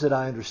words that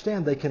I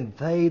understand, they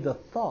convey the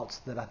thoughts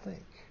that I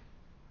think.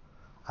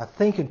 I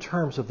think in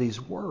terms of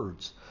these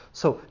words.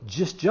 So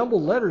just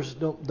jumbled letters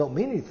don't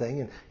mean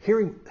anything, and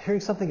hearing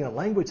something in a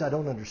language I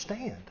don't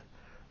understand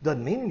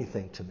doesn't mean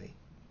anything to me.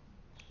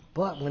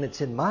 But when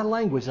it's in my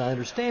language and I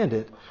understand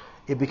it,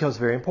 it becomes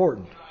very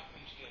important.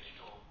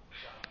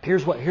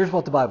 Here's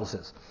what the Bible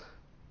says.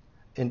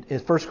 In 1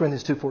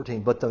 Corinthians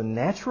 2:14, but the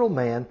natural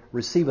man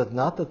receiveth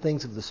not the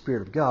things of the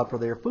Spirit of God, for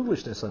they are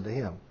foolishness unto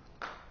him.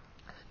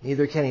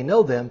 Neither can he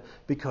know them,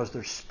 because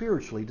they're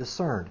spiritually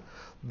discerned.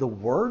 The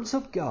words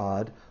of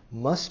God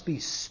must be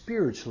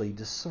spiritually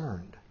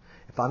discerned.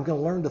 If I'm going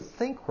to learn to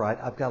think right,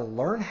 I've got to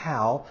learn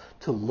how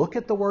to look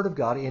at the Word of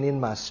God and in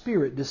my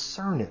spirit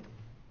discern it.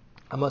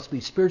 I must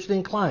be spiritually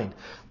inclined.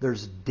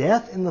 There's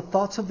death in the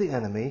thoughts of the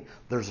enemy.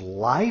 There's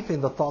life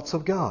in the thoughts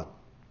of God.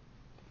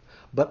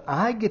 But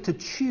I get to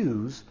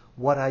choose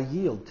what I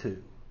yield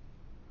to.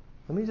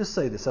 Let me just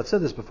say this. I've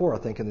said this before, I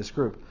think, in this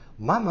group.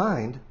 My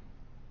mind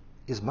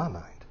is my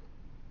mind.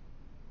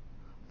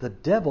 The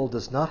devil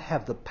does not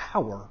have the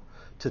power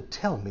to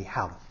tell me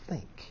how to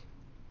think.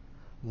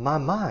 My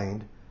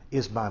mind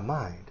is my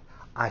mind.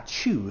 I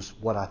choose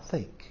what I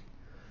think.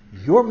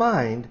 Your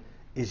mind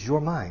is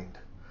your mind.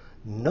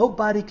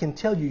 Nobody can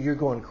tell you you're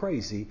going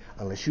crazy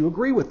unless you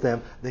agree with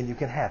them, then you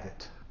can have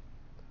it.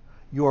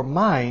 Your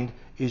mind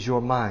is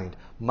your mind.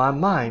 My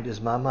mind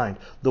is my mind.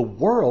 The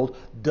world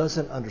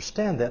doesn't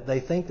understand that. They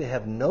think they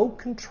have no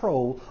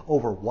control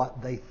over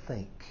what they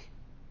think.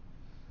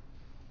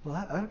 Well,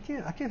 I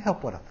can't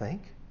help what I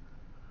think.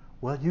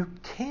 Well, you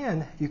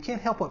can't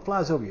help what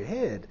flies over your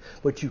head,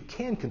 but you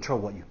can control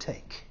what you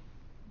take.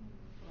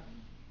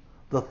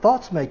 The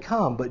thoughts may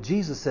come, but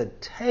Jesus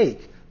said,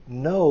 take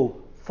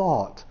no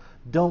thought.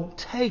 Don't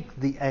take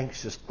the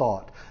anxious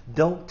thought.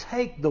 Don't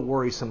take the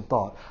worrisome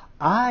thought.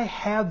 I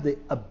have the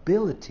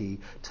ability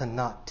to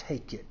not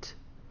take it.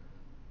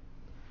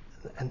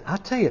 And I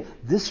tell you,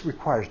 this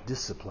requires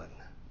discipline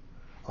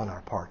on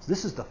our parts.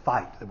 This is the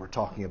fight that we're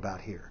talking about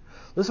here.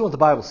 Listen to what the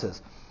Bible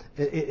says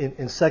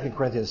in 2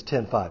 Corinthians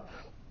 10:5.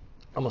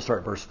 I'm going to start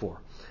at verse 4.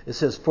 It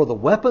says, "For the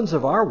weapons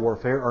of our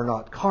warfare are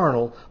not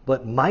carnal,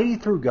 but mighty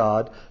through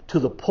God to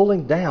the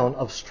pulling down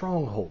of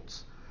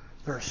strongholds."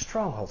 There are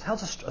strongholds.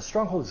 How's a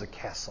stronghold? Is a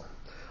castle,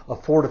 a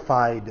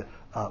fortified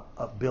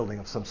a building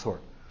of some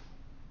sort.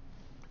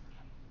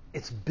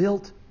 It's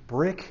built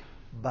brick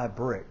by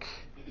brick.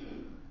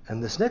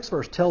 And this next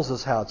verse tells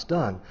us how it's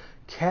done.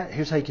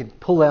 Here's how you can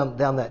pull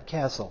down that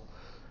castle.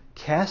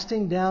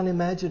 "Casting down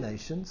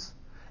imaginations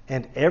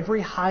and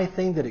every high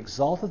thing that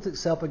exalteth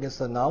itself against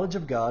the knowledge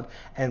of God,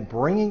 and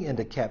bringing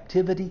into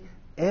captivity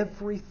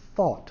every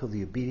thought to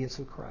the obedience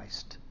of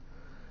Christ."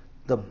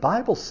 The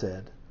Bible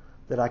said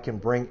that I can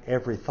bring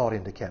every thought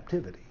into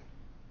captivity.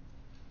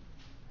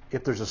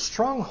 If there's a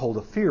stronghold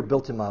of fear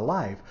built in my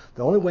life,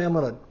 the only way I'm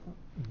going to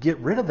get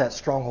rid of that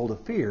stronghold of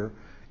fear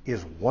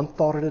is one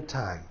thought at a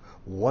time,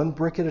 one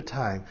brick at a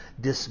time,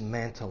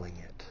 dismantling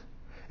it.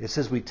 It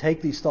says we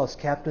take these thoughts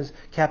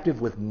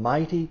captive with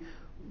mighty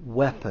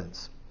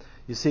weapons.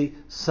 You see,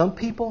 some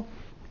people,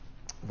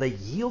 they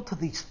yield to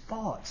these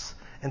thoughts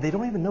and they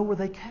don't even know where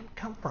they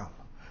come from.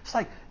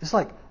 It's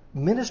like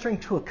ministering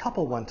to a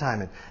couple one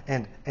time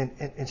and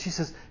she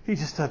says, "He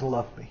just doesn't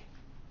love me."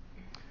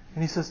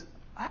 And he says,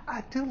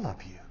 I do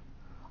love you.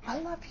 I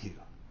love you.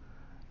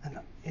 And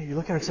you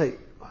look at her and say,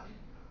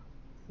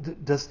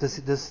 does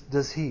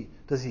he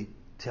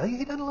tell you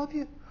he doesn't love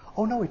you?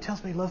 "Oh no, he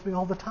tells me he loves me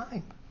all the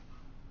time."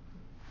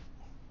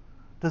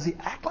 "Does he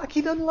act like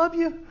he doesn't love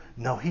you?"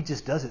 "No, he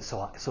just does it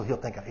so he'll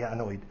think, I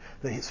know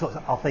so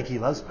I'll think he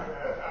loves me."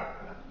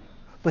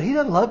 But he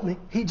doesn't love me.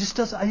 He just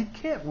doesn't. He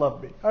can't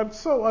love me. I'm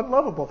so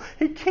unlovable.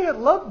 He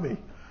can't love me.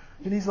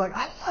 And he's like,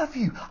 "I love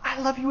you. I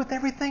love you with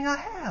everything I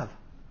have."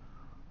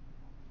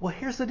 Well,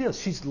 here's the deal.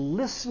 She's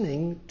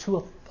listening to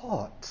a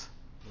thought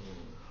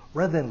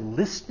rather than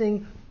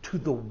listening to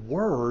the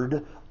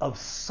word of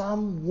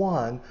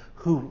someone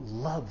who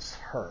loves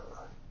her.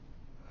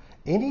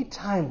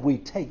 Anytime we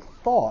take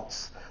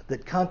thoughts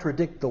that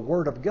contradict the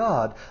Word of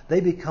God, they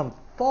become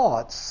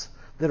thoughts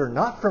that are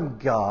not from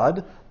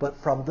God, but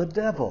from the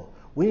devil.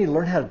 We need to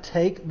learn how to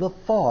take the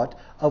thought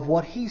of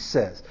what He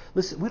says.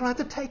 Listen, we don't have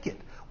to take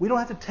it. We don't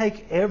have to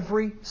take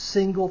every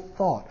single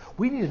thought.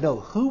 We need to know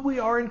who we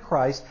are in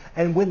Christ,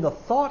 and when the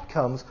thought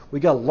comes, we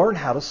got to learn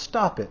how to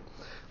stop it.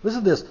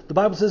 Listen to this. The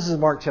Bible says this in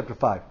Mark chapter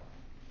 5.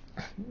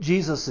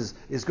 Jesus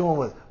is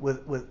going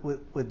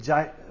with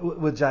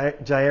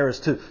Jairus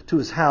to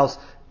his house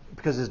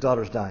because his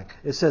daughter's dying.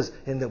 It says,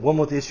 and the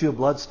woman with the issue of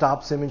blood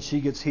stops him, and she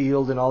gets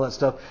healed, and all that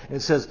stuff. And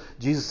it says,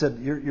 Jesus said,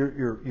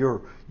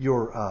 "Your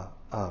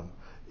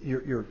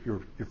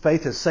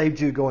faith has saved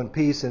you. Go in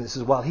peace." And it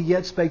says, "While he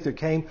yet spake, there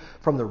came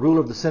from the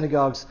ruler of the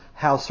synagogue's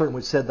house certain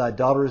which said, Thy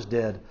daughter is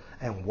dead,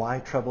 and why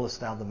troublest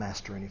thou the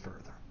master any further?"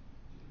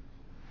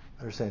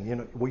 They're saying,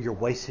 you're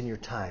wasting your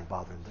time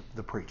bothering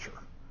the preacher.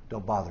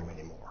 Don't bother him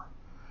anymore.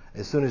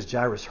 As soon as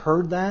Jesus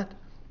heard that,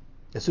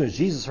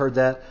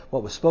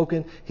 what was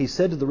spoken, he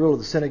said to the ruler of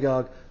the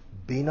synagogue,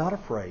 "Be not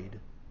afraid,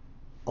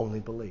 only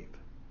believe."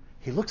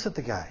 He looks at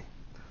the guy.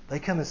 They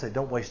come and say,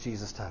 "Don't waste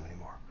Jesus' time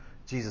anymore."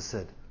 Jesus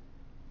said,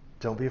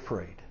 "Don't be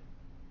afraid.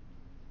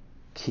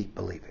 Keep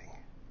believing."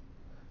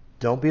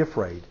 Don't be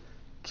afraid.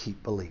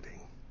 Keep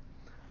believing.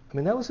 I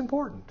mean, that was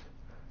important.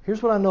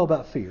 Here's what I know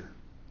about fear.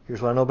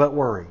 Here's what I know about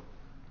worry.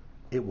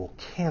 It will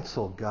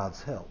cancel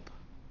God's help.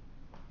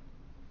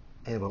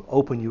 And it will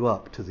open you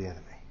up to the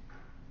enemy.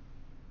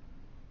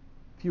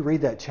 If you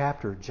read that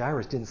chapter,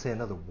 Jairus didn't say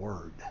another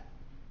word.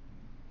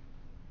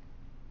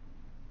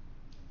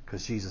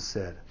 Because Jesus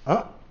said,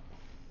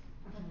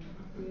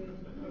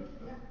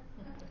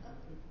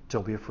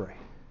 don't be afraid.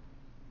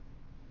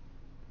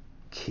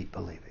 Keep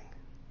believing.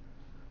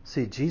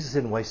 See, Jesus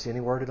didn't waste any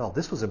word at all.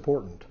 This was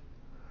important.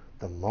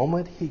 The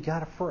moment he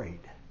got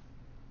afraid,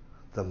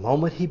 the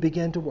moment he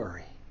began to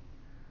worry,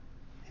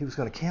 he was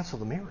going to cancel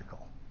the miracle.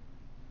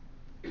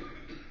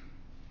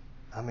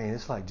 I mean,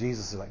 it's like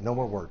Jesus is like, "No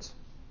more words.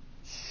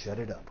 Shut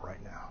it up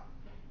right now.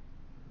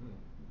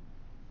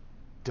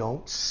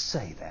 Don't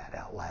say that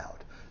out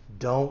loud.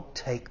 Don't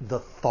take the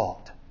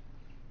thought.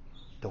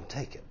 Don't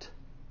take it."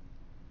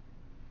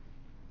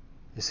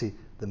 You see,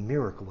 the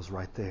miracle was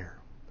right there.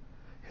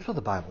 Here's what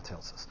the Bible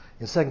tells us.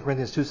 In 2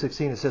 Corinthians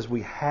 2:16, it says,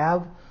 "We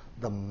have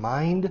the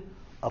mind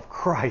of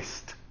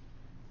Christ."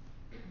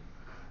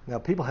 Now,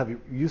 people have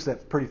used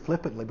that pretty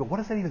flippantly, but what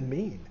does that even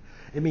mean?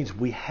 It means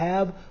we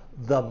have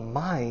the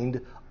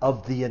mind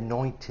of the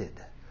anointed.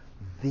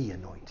 The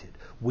anointed.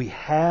 We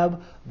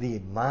have the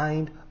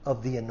mind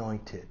of the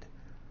anointed.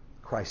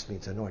 Christ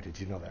means anointed.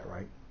 You know that,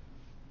 right?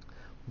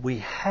 We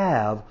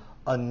have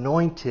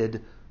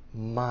anointed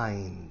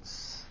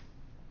minds.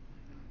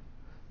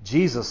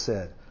 Jesus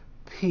said,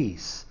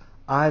 "Peace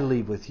I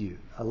leave with you."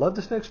 I love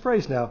this next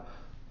phrase now.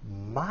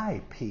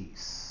 "My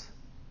peace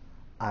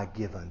I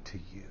give unto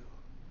you."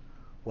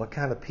 What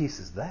kind of peace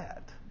is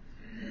that?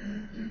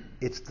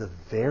 It's the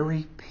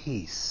very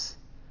peace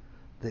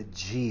that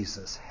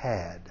Jesus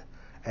had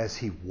as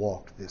he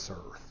walked this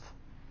earth.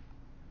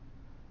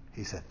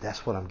 He said,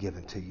 that's what I'm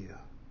giving to you.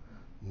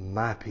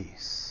 My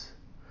peace.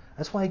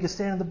 That's why he could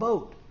stand in the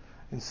boat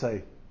and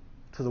say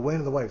to the wind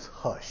and the waves,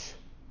 hush,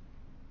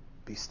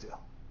 be still.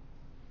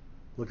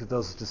 Look at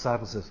those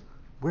disciples and says,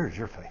 where's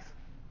your faith?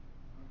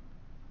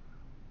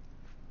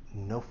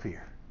 No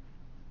fear.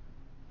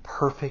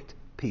 Perfect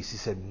peace. He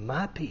said,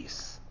 my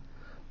peace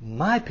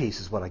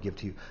is what I give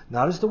to you.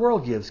 Not as the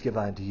world gives, give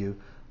I unto you.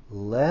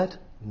 Let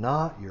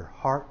not your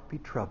heart be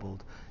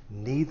troubled,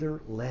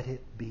 neither let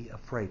it be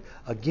afraid.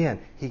 Again,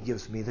 he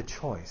gives me the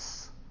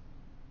choice.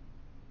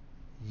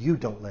 You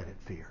don't let it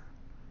fear.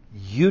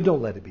 You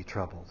don't let it be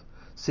troubled.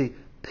 See,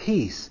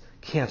 peace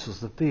cancels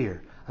the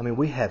fear. I mean,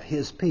 we have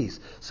his peace.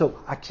 So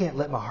I can't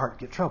let my heart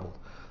get troubled.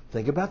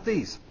 Think about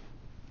these.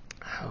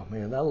 Oh,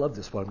 man, I love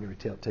this, what I'm going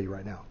to tell you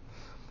right now.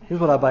 Here's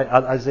what I buy.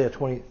 Isaiah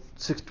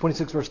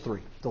 26 verse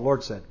 3. The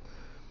Lord said,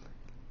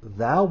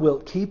 thou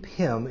wilt keep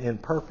him in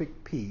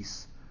perfect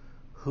peace,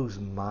 whose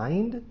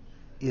mind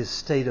is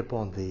stayed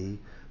upon thee,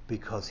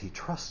 because he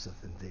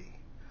trusteth in thee.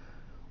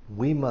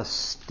 We must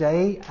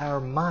stay our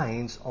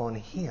minds on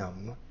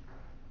him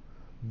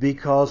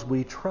because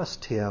we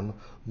trust him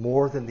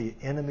more than the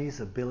enemy's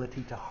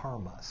ability to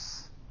harm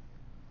us.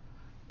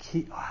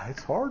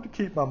 It's hard to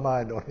keep my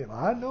mind on him.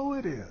 I know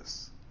it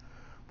is.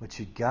 But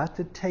you've got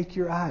to take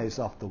your eyes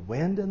off the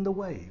wind and the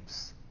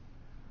waves.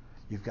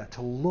 You've got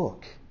to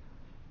look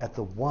at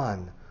the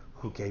one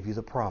who gave you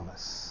the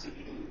promise.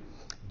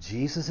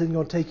 Jesus isn't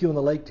going to take you on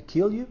the lake to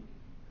kill you.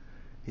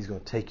 He's going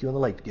to take you on the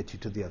lake to get you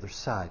to the other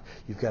side.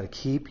 You've got to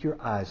keep your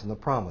eyes on the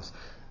promise.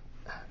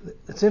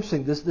 It's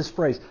interesting, this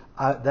phrase,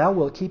 thou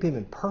wilt keep him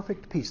in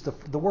perfect peace.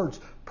 The words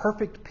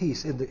perfect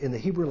peace in the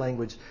Hebrew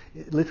language,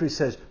 it literally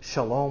says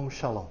shalom,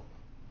 shalom.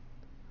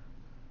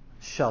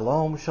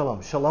 Shalom,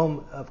 shalom.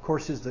 Shalom, of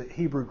course, is the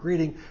Hebrew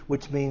greeting,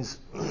 which means,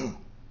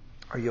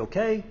 are you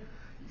okay?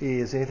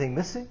 Is anything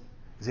missing?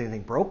 Is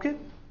anything broken?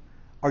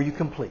 Are you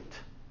complete?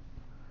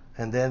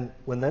 And then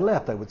when they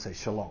left, they would say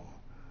shalom.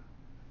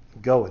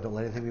 Go and don't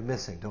let anything be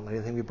missing. Don't let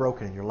anything be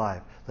broken in your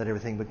life. Let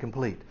everything be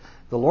complete.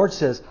 The Lord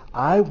says,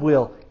 I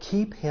will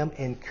keep him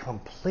in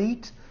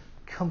complete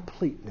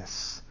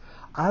completeness.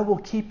 I will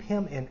keep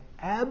him in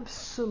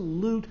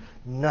absolute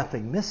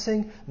nothing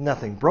missing,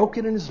 nothing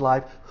broken in his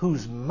life,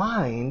 whose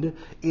mind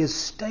is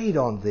stayed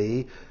on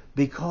thee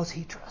because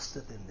he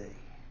trusteth in thee.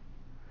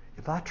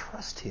 If I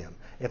trust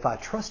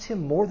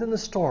him more than the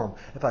storm,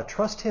 if I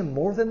trust him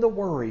more than the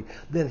worry,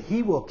 then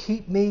he will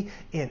keep me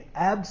in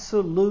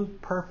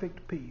absolute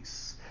perfect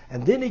peace.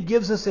 And then he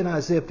gives us in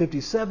Isaiah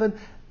 57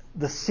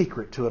 the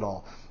secret to it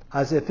all.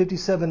 Isaiah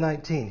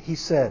 57:19, he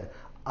said,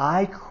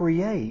 I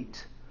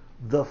create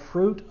the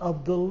fruit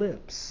of the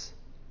lips.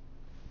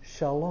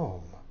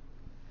 Shalom,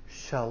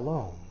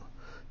 shalom.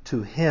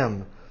 To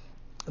him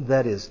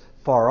that is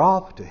far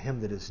off, to him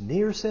that is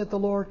near, saith the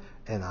Lord,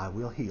 and I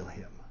will heal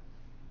him.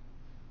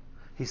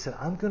 He said,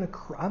 I'm going to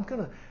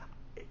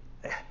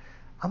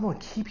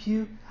keep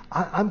you.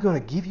 I'm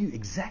going to give you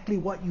exactly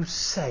what you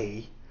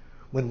say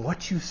when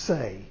what you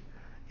say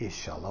is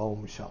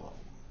shalom, shalom.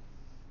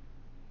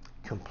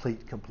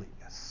 Complete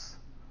completeness.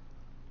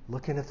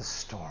 Looking at the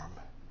storm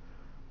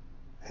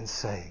and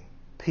saying,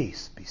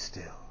 peace, be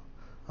still.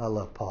 I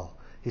love Paul.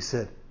 He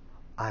said,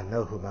 I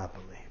know whom I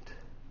believed,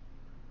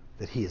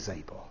 that he is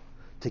able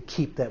to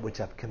keep that which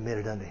I've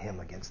committed unto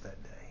him against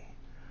that day.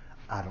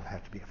 I don't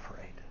have to be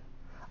afraid.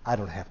 I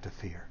don't have to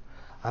fear.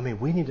 I mean,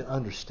 we need to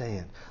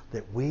understand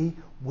that we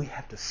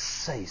have to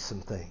say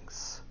some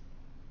things.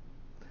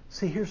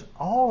 See,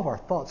 all of our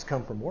thoughts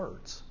come from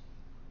words.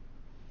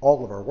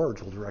 All of our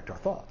words will direct our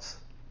thoughts.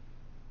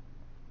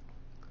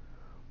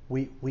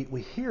 We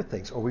hear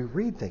things or we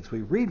read things. We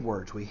read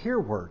words. We hear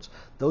words.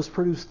 Those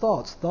produce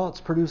thoughts. Thoughts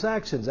produce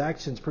actions.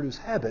 Actions produce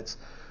habits.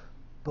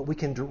 But we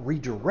can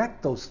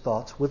redirect those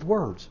thoughts with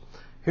words.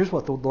 Here's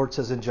what the Lord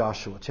says in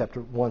Joshua chapter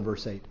 1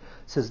 verse 8. It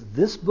says,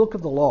 this book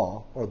of the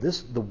law, or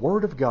the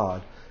word of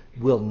God,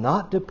 will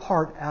not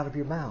depart out of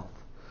your mouth,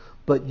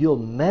 but you'll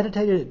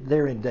meditate it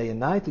therein day and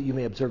night, that you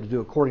may observe to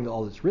do according to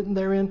all that's written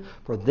therein,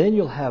 for then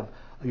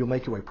you'll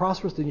make your way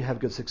prosperous, then you'll have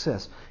good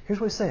success. Here's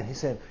what he's saying. He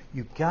said,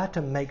 you've got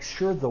to make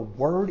sure the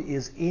word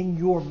is in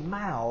your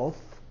mouth,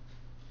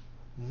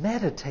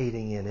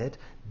 meditating in it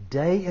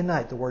day and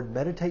night. The word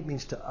meditate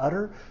means to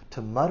utter,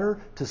 to mutter,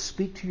 to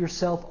speak to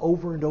yourself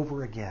over and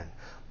over again.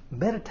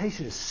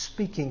 Meditation is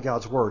speaking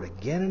God's word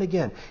again and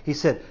again. He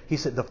said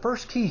the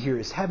first key here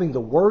is having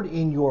the word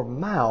in your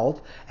mouth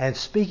and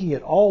speaking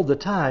it all the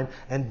time,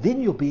 and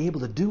then you'll be able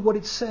to do what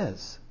it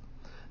says.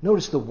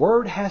 Notice the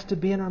word has to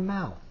be in our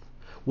mouth.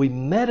 We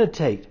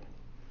meditate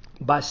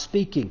by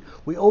speaking.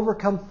 We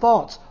overcome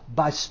thoughts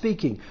by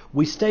speaking.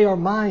 We stay our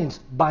minds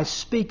by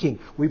speaking.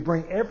 We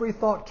bring every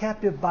thought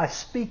captive by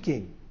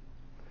speaking.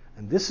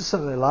 And this is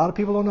something that a lot of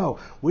people don't know.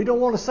 We don't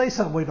want to say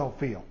something we don't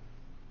feel.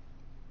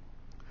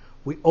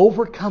 We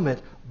overcome it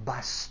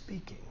by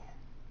speaking.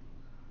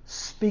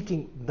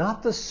 Speaking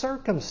not the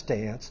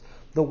circumstance,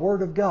 the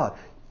Word of God.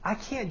 I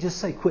can't just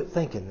say quit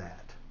thinking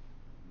that.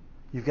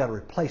 You've got to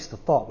replace the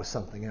thought with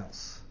something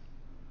else.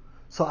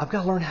 So I've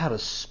got to learn how to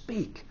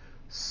speak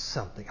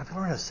something. I've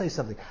learned how to say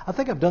something. I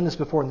think I've done this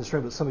before in this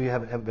room, but some of you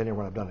haven't been here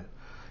when I've done it.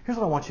 Here's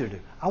what I want you to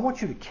do. I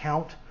want you to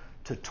count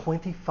to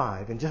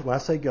 25. And just when I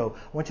say go,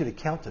 I want you to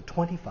count to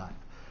 25.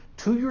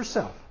 To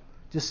yourself,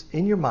 just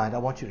in your mind, I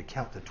want you to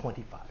count to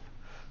 25.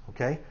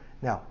 Okay?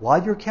 Now,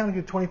 while you're counting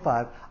to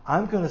 25,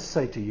 I'm going to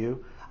say to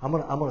you, I'm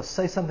going to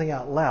say something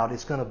out loud.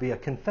 It's going to be a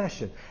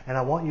confession. And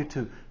I want you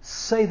to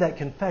say that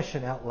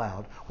confession out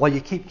loud while you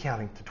keep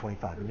counting to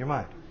 25 in your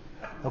mind.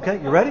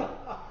 Okay? You ready?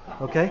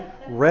 Okay?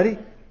 Ready,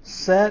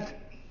 set,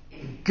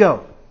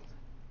 go.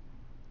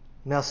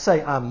 Now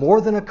say, I'm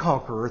more than a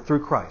conqueror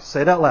through Christ.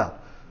 Say it out loud.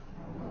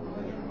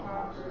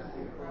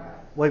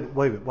 Wait.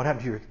 What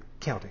happened to your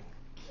counting?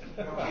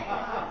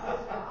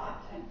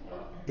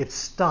 It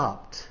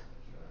stopped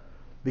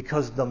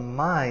because the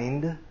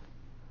mind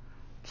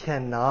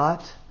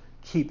cannot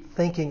keep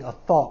thinking a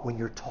thought when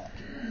you're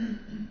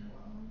talking.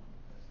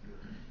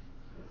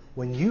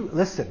 When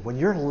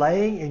you're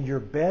laying in your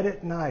bed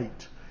at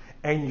night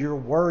and you're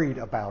worried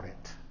about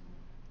it,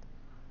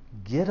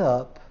 get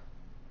up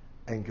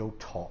and go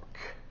talk.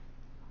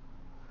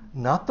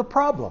 Not the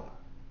problem,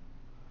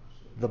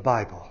 the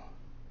Bible.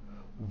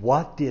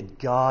 What did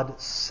God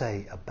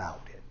say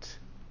about it?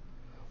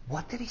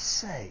 What did He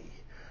say?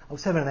 I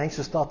was having an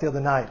anxious thought the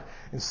other night,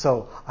 and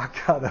so I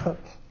got up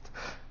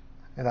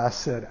and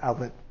I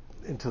went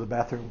into the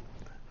bathroom,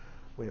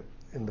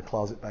 in the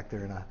closet back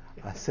there, and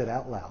I said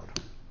out loud,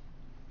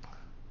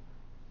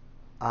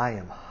 I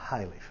am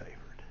highly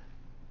favored.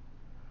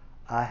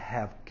 I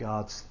have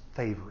God's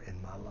favor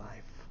in my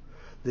life.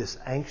 This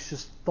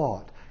anxious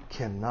thought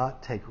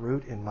cannot take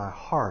root in my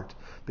heart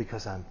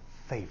because I'm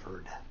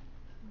favored.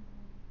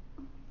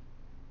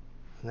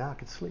 Now I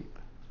could sleep.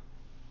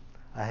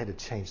 I had to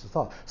change the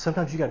thought.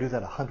 Sometimes you got to do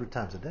that 100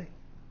 times a day.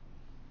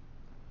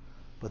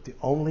 But the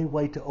only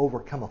way to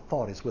overcome a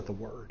thought is with a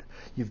word.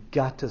 You've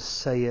got to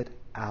say it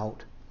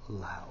out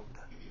loud.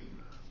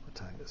 What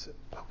time is it?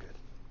 Oh,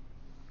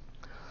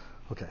 good.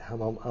 Okay,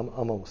 I'm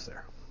almost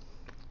there.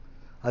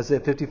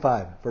 Isaiah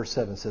 55, verse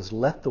 7 says,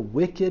 let the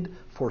wicked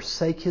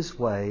forsake his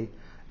way,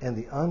 and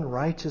the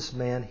unrighteous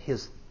man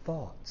his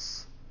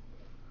thoughts.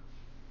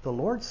 The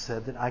Lord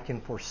said that I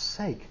can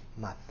forsake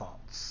my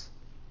thoughts.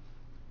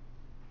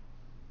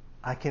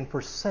 I can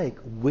forsake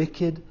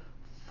wicked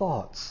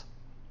thoughts.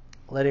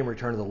 Let him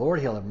return to the Lord.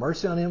 He'll have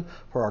mercy on him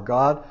for our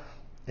God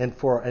and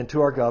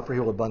to our God, for He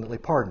will abundantly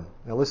pardon.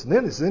 Now listen,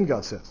 then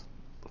God says,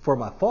 for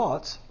my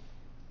thoughts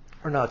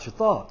are not your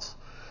thoughts,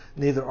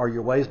 neither are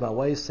your ways my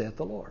ways, saith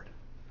the Lord.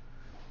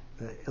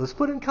 Let's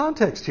put it in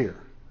context here.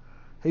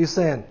 He's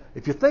saying,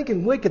 if you're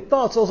thinking wicked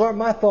thoughts, those aren't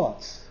my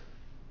thoughts.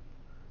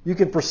 You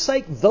can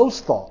forsake those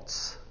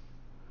thoughts.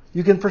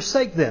 You can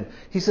forsake them.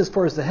 He says,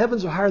 for as the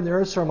heavens are higher than the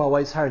earth, so are my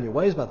ways higher than your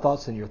ways, my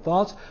thoughts than your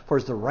thoughts. For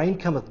as the rain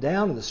cometh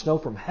down, and the snow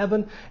from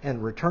heaven,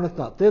 and returneth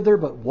not thither,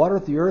 but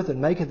watereth the earth,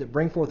 and maketh it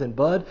bring forth in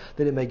bud,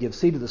 that it may give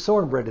seed to the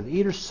sower and bread to the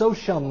eater, so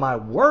shall my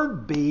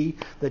word be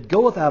that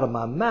goeth out of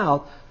my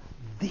mouth.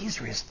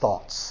 These are His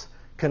thoughts.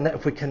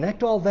 If we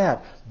connect all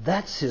that,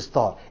 that's His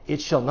thought.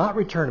 It shall not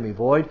return to me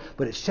void,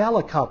 but it shall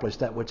accomplish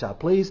that which I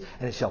please,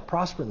 and it shall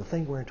prosper in the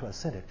thing whereunto I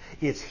sent it.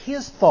 It's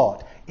His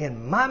thought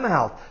in my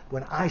mouth.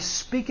 When I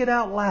speak it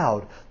out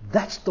loud,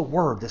 that's the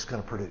word that's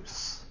going to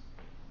produce.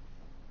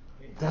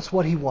 That's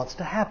what He wants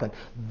to happen.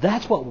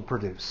 That's what will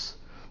produce.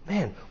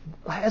 Man,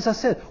 as I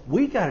said,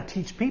 we got to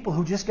teach people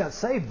who just got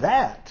saved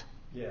that.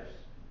 Yes.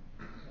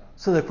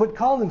 So they quit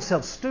calling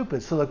themselves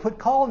stupid. So they quit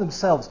calling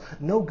themselves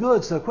no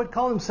good. So they quit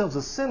calling themselves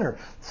a sinner.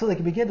 So they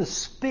can begin to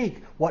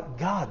speak what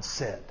God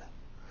said.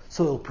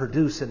 So it'll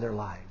produce in their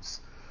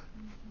lives.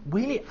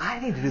 I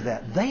need to do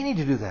that. They need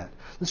to do that.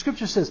 The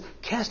Scripture says,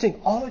 casting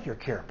all of your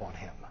care upon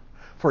Him,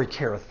 for He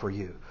careth for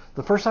you.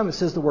 The first time it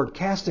says the word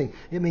casting,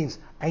 it means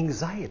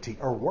anxiety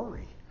or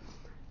worry.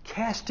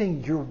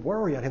 Casting your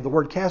worry on Him. The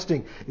word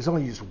casting is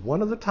only used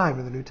one other time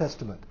in the New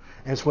Testament.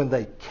 And it's when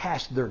they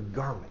cast their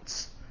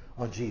garments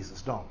on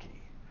Jesus' donkey.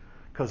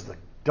 Because the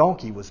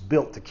donkey was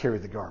built to carry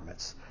the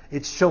garments.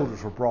 Its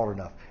shoulders were broad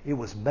enough. It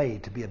was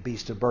made to be a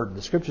beast of burden.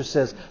 The Scripture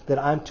says that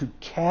I'm to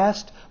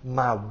cast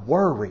my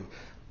worry.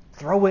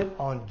 Throw it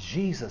on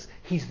Jesus.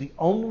 He's the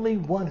only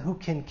one who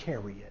can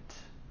carry it.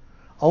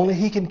 Only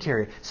He can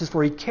carry it. It says,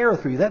 for He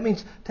careth for you. That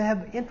means to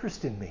have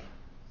interest in me.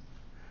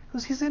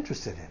 Because He's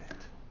interested in it.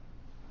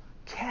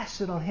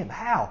 Cast it on Him.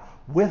 How?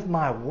 With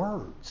my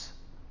words.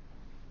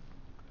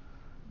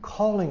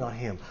 Calling on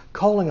Him.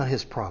 Calling on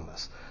His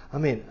promise. I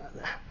mean,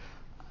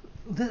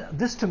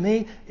 this to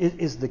me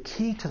is the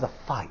key to the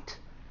fight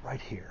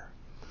right here.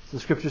 The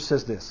Scripture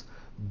says this,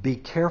 be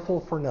careful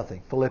for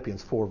nothing.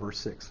 Philippians 4 verse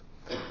 6.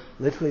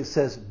 Literally it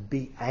says,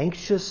 be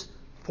anxious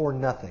for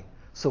nothing.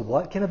 So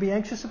what can I be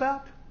anxious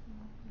about?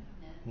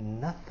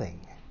 Nothing.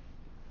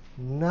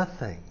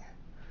 Nothing.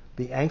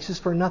 Be anxious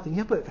for nothing.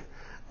 Yeah, but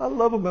I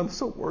love them. I'm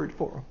so worried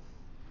for them.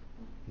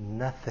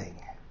 Nothing.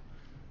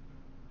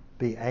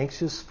 Be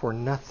anxious for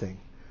nothing.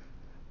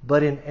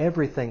 But in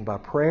everything by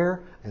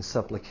prayer and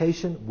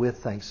supplication with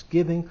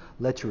thanksgiving,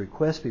 let your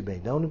requests be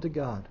made known unto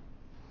God.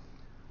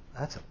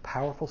 That's a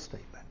powerful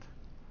statement.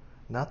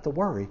 Not the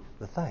worry,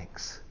 the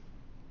thanks.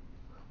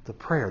 the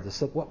prayer,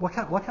 what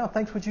kind of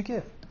thanks would you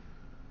give?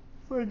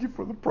 Thank you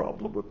for the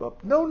problem with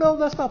that. No,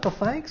 that's not the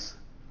thanks.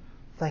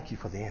 Thank you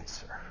for the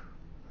answer.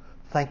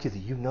 Thank you that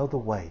you know the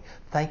way.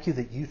 Thank you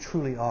that you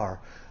truly are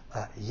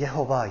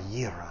Yehovah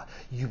Yireh.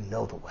 You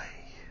know the way.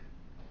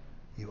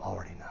 You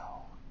already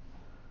know.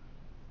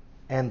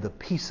 And the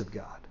peace of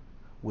God,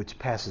 which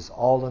passes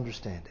all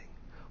understanding,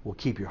 will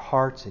keep your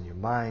hearts and your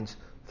minds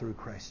through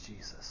Christ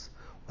Jesus.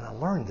 When I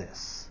learn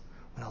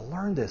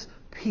this,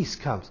 peace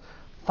comes.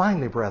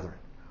 Finally, brethren,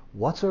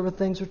 whatsoever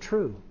things are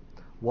true,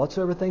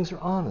 whatsoever things are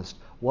honest,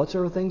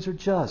 whatsoever things are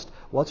just,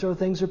 whatsoever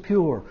things are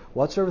pure,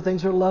 whatsoever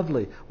things are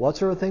lovely,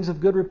 whatsoever things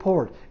of good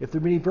report, if there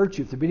be any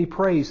virtue, if there be any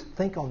praise,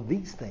 think on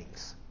these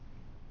things.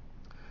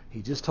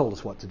 He just told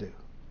us what to do.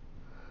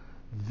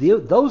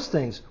 Those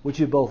things which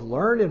you both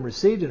learned and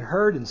received and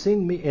heard and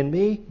seen in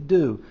me,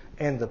 do,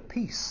 and the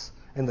peace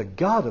and the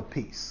God of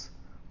peace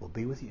will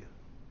be with you.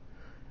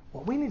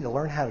 What we need to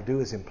learn how to do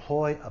is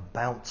employ a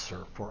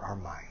bouncer for our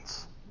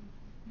minds.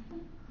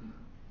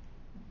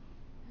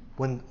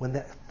 When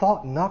that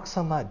thought knocks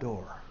on my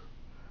door,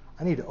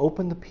 I need to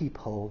open the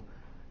peephole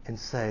and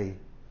say,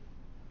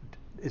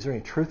 is there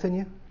any truth in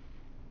you?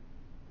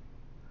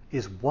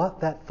 Is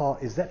that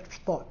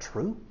thought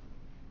true?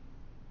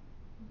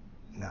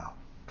 No.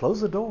 Close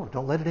the door.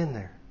 Don't let it in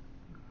there.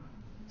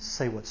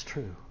 Say what's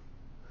true.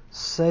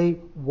 Say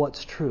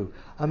what's true.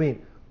 I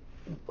mean,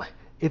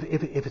 if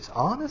it's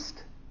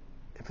honest,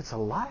 if it's a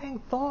lying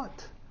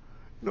thought,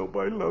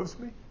 nobody loves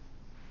me.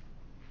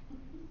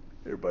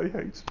 Everybody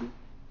hates me.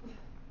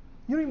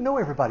 You don't even know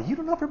everybody. You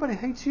don't know if everybody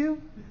hates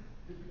you.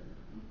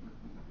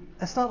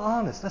 That's not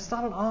honest. That's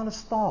not an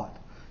honest thought.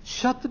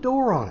 Shut the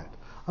door on it.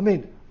 I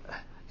mean,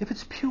 if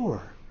it's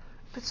pure,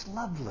 if it's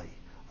lovely.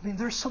 I mean,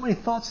 there's so many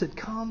thoughts that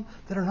come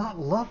that are not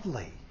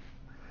lovely.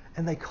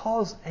 And they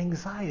cause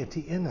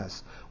anxiety in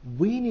us.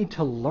 We need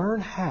to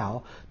learn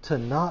how to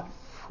not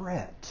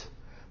fret.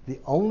 The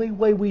only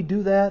way we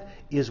do that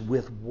is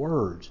with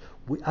words.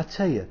 I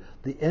tell you,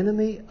 the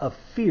enemy of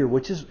fear,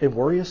 and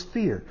worry is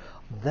fear,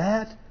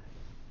 that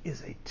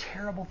is a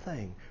terrible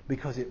thing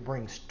because it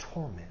brings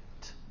torment.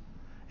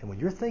 And when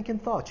you're thinking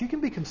thoughts, you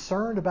can be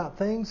concerned about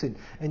things and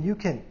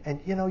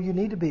you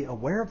need to be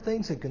aware of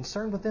things and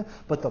concerned with them.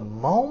 But the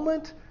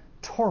moment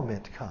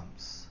torment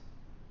comes,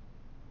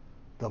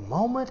 the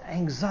moment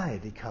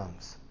anxiety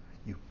comes,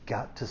 you've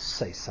got to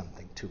say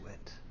something to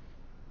it.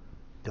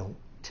 Don't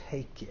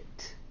take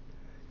it.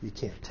 You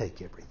can't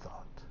take every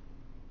thought.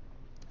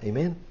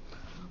 Amen?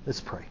 Let's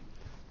pray.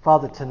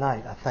 Father,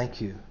 tonight I thank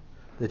you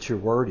that your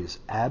word is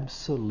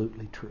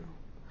absolutely true.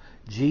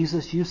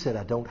 Jesus, you said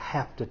I don't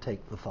have to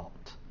take the thought.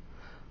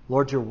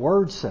 Lord, your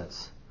word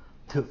says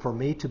for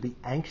me to be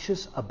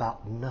anxious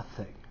about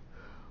nothing.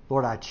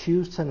 Lord, I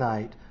choose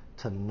tonight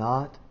to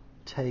not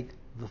take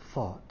the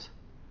thought.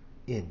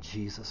 In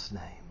Jesus'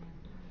 name,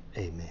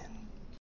 amen.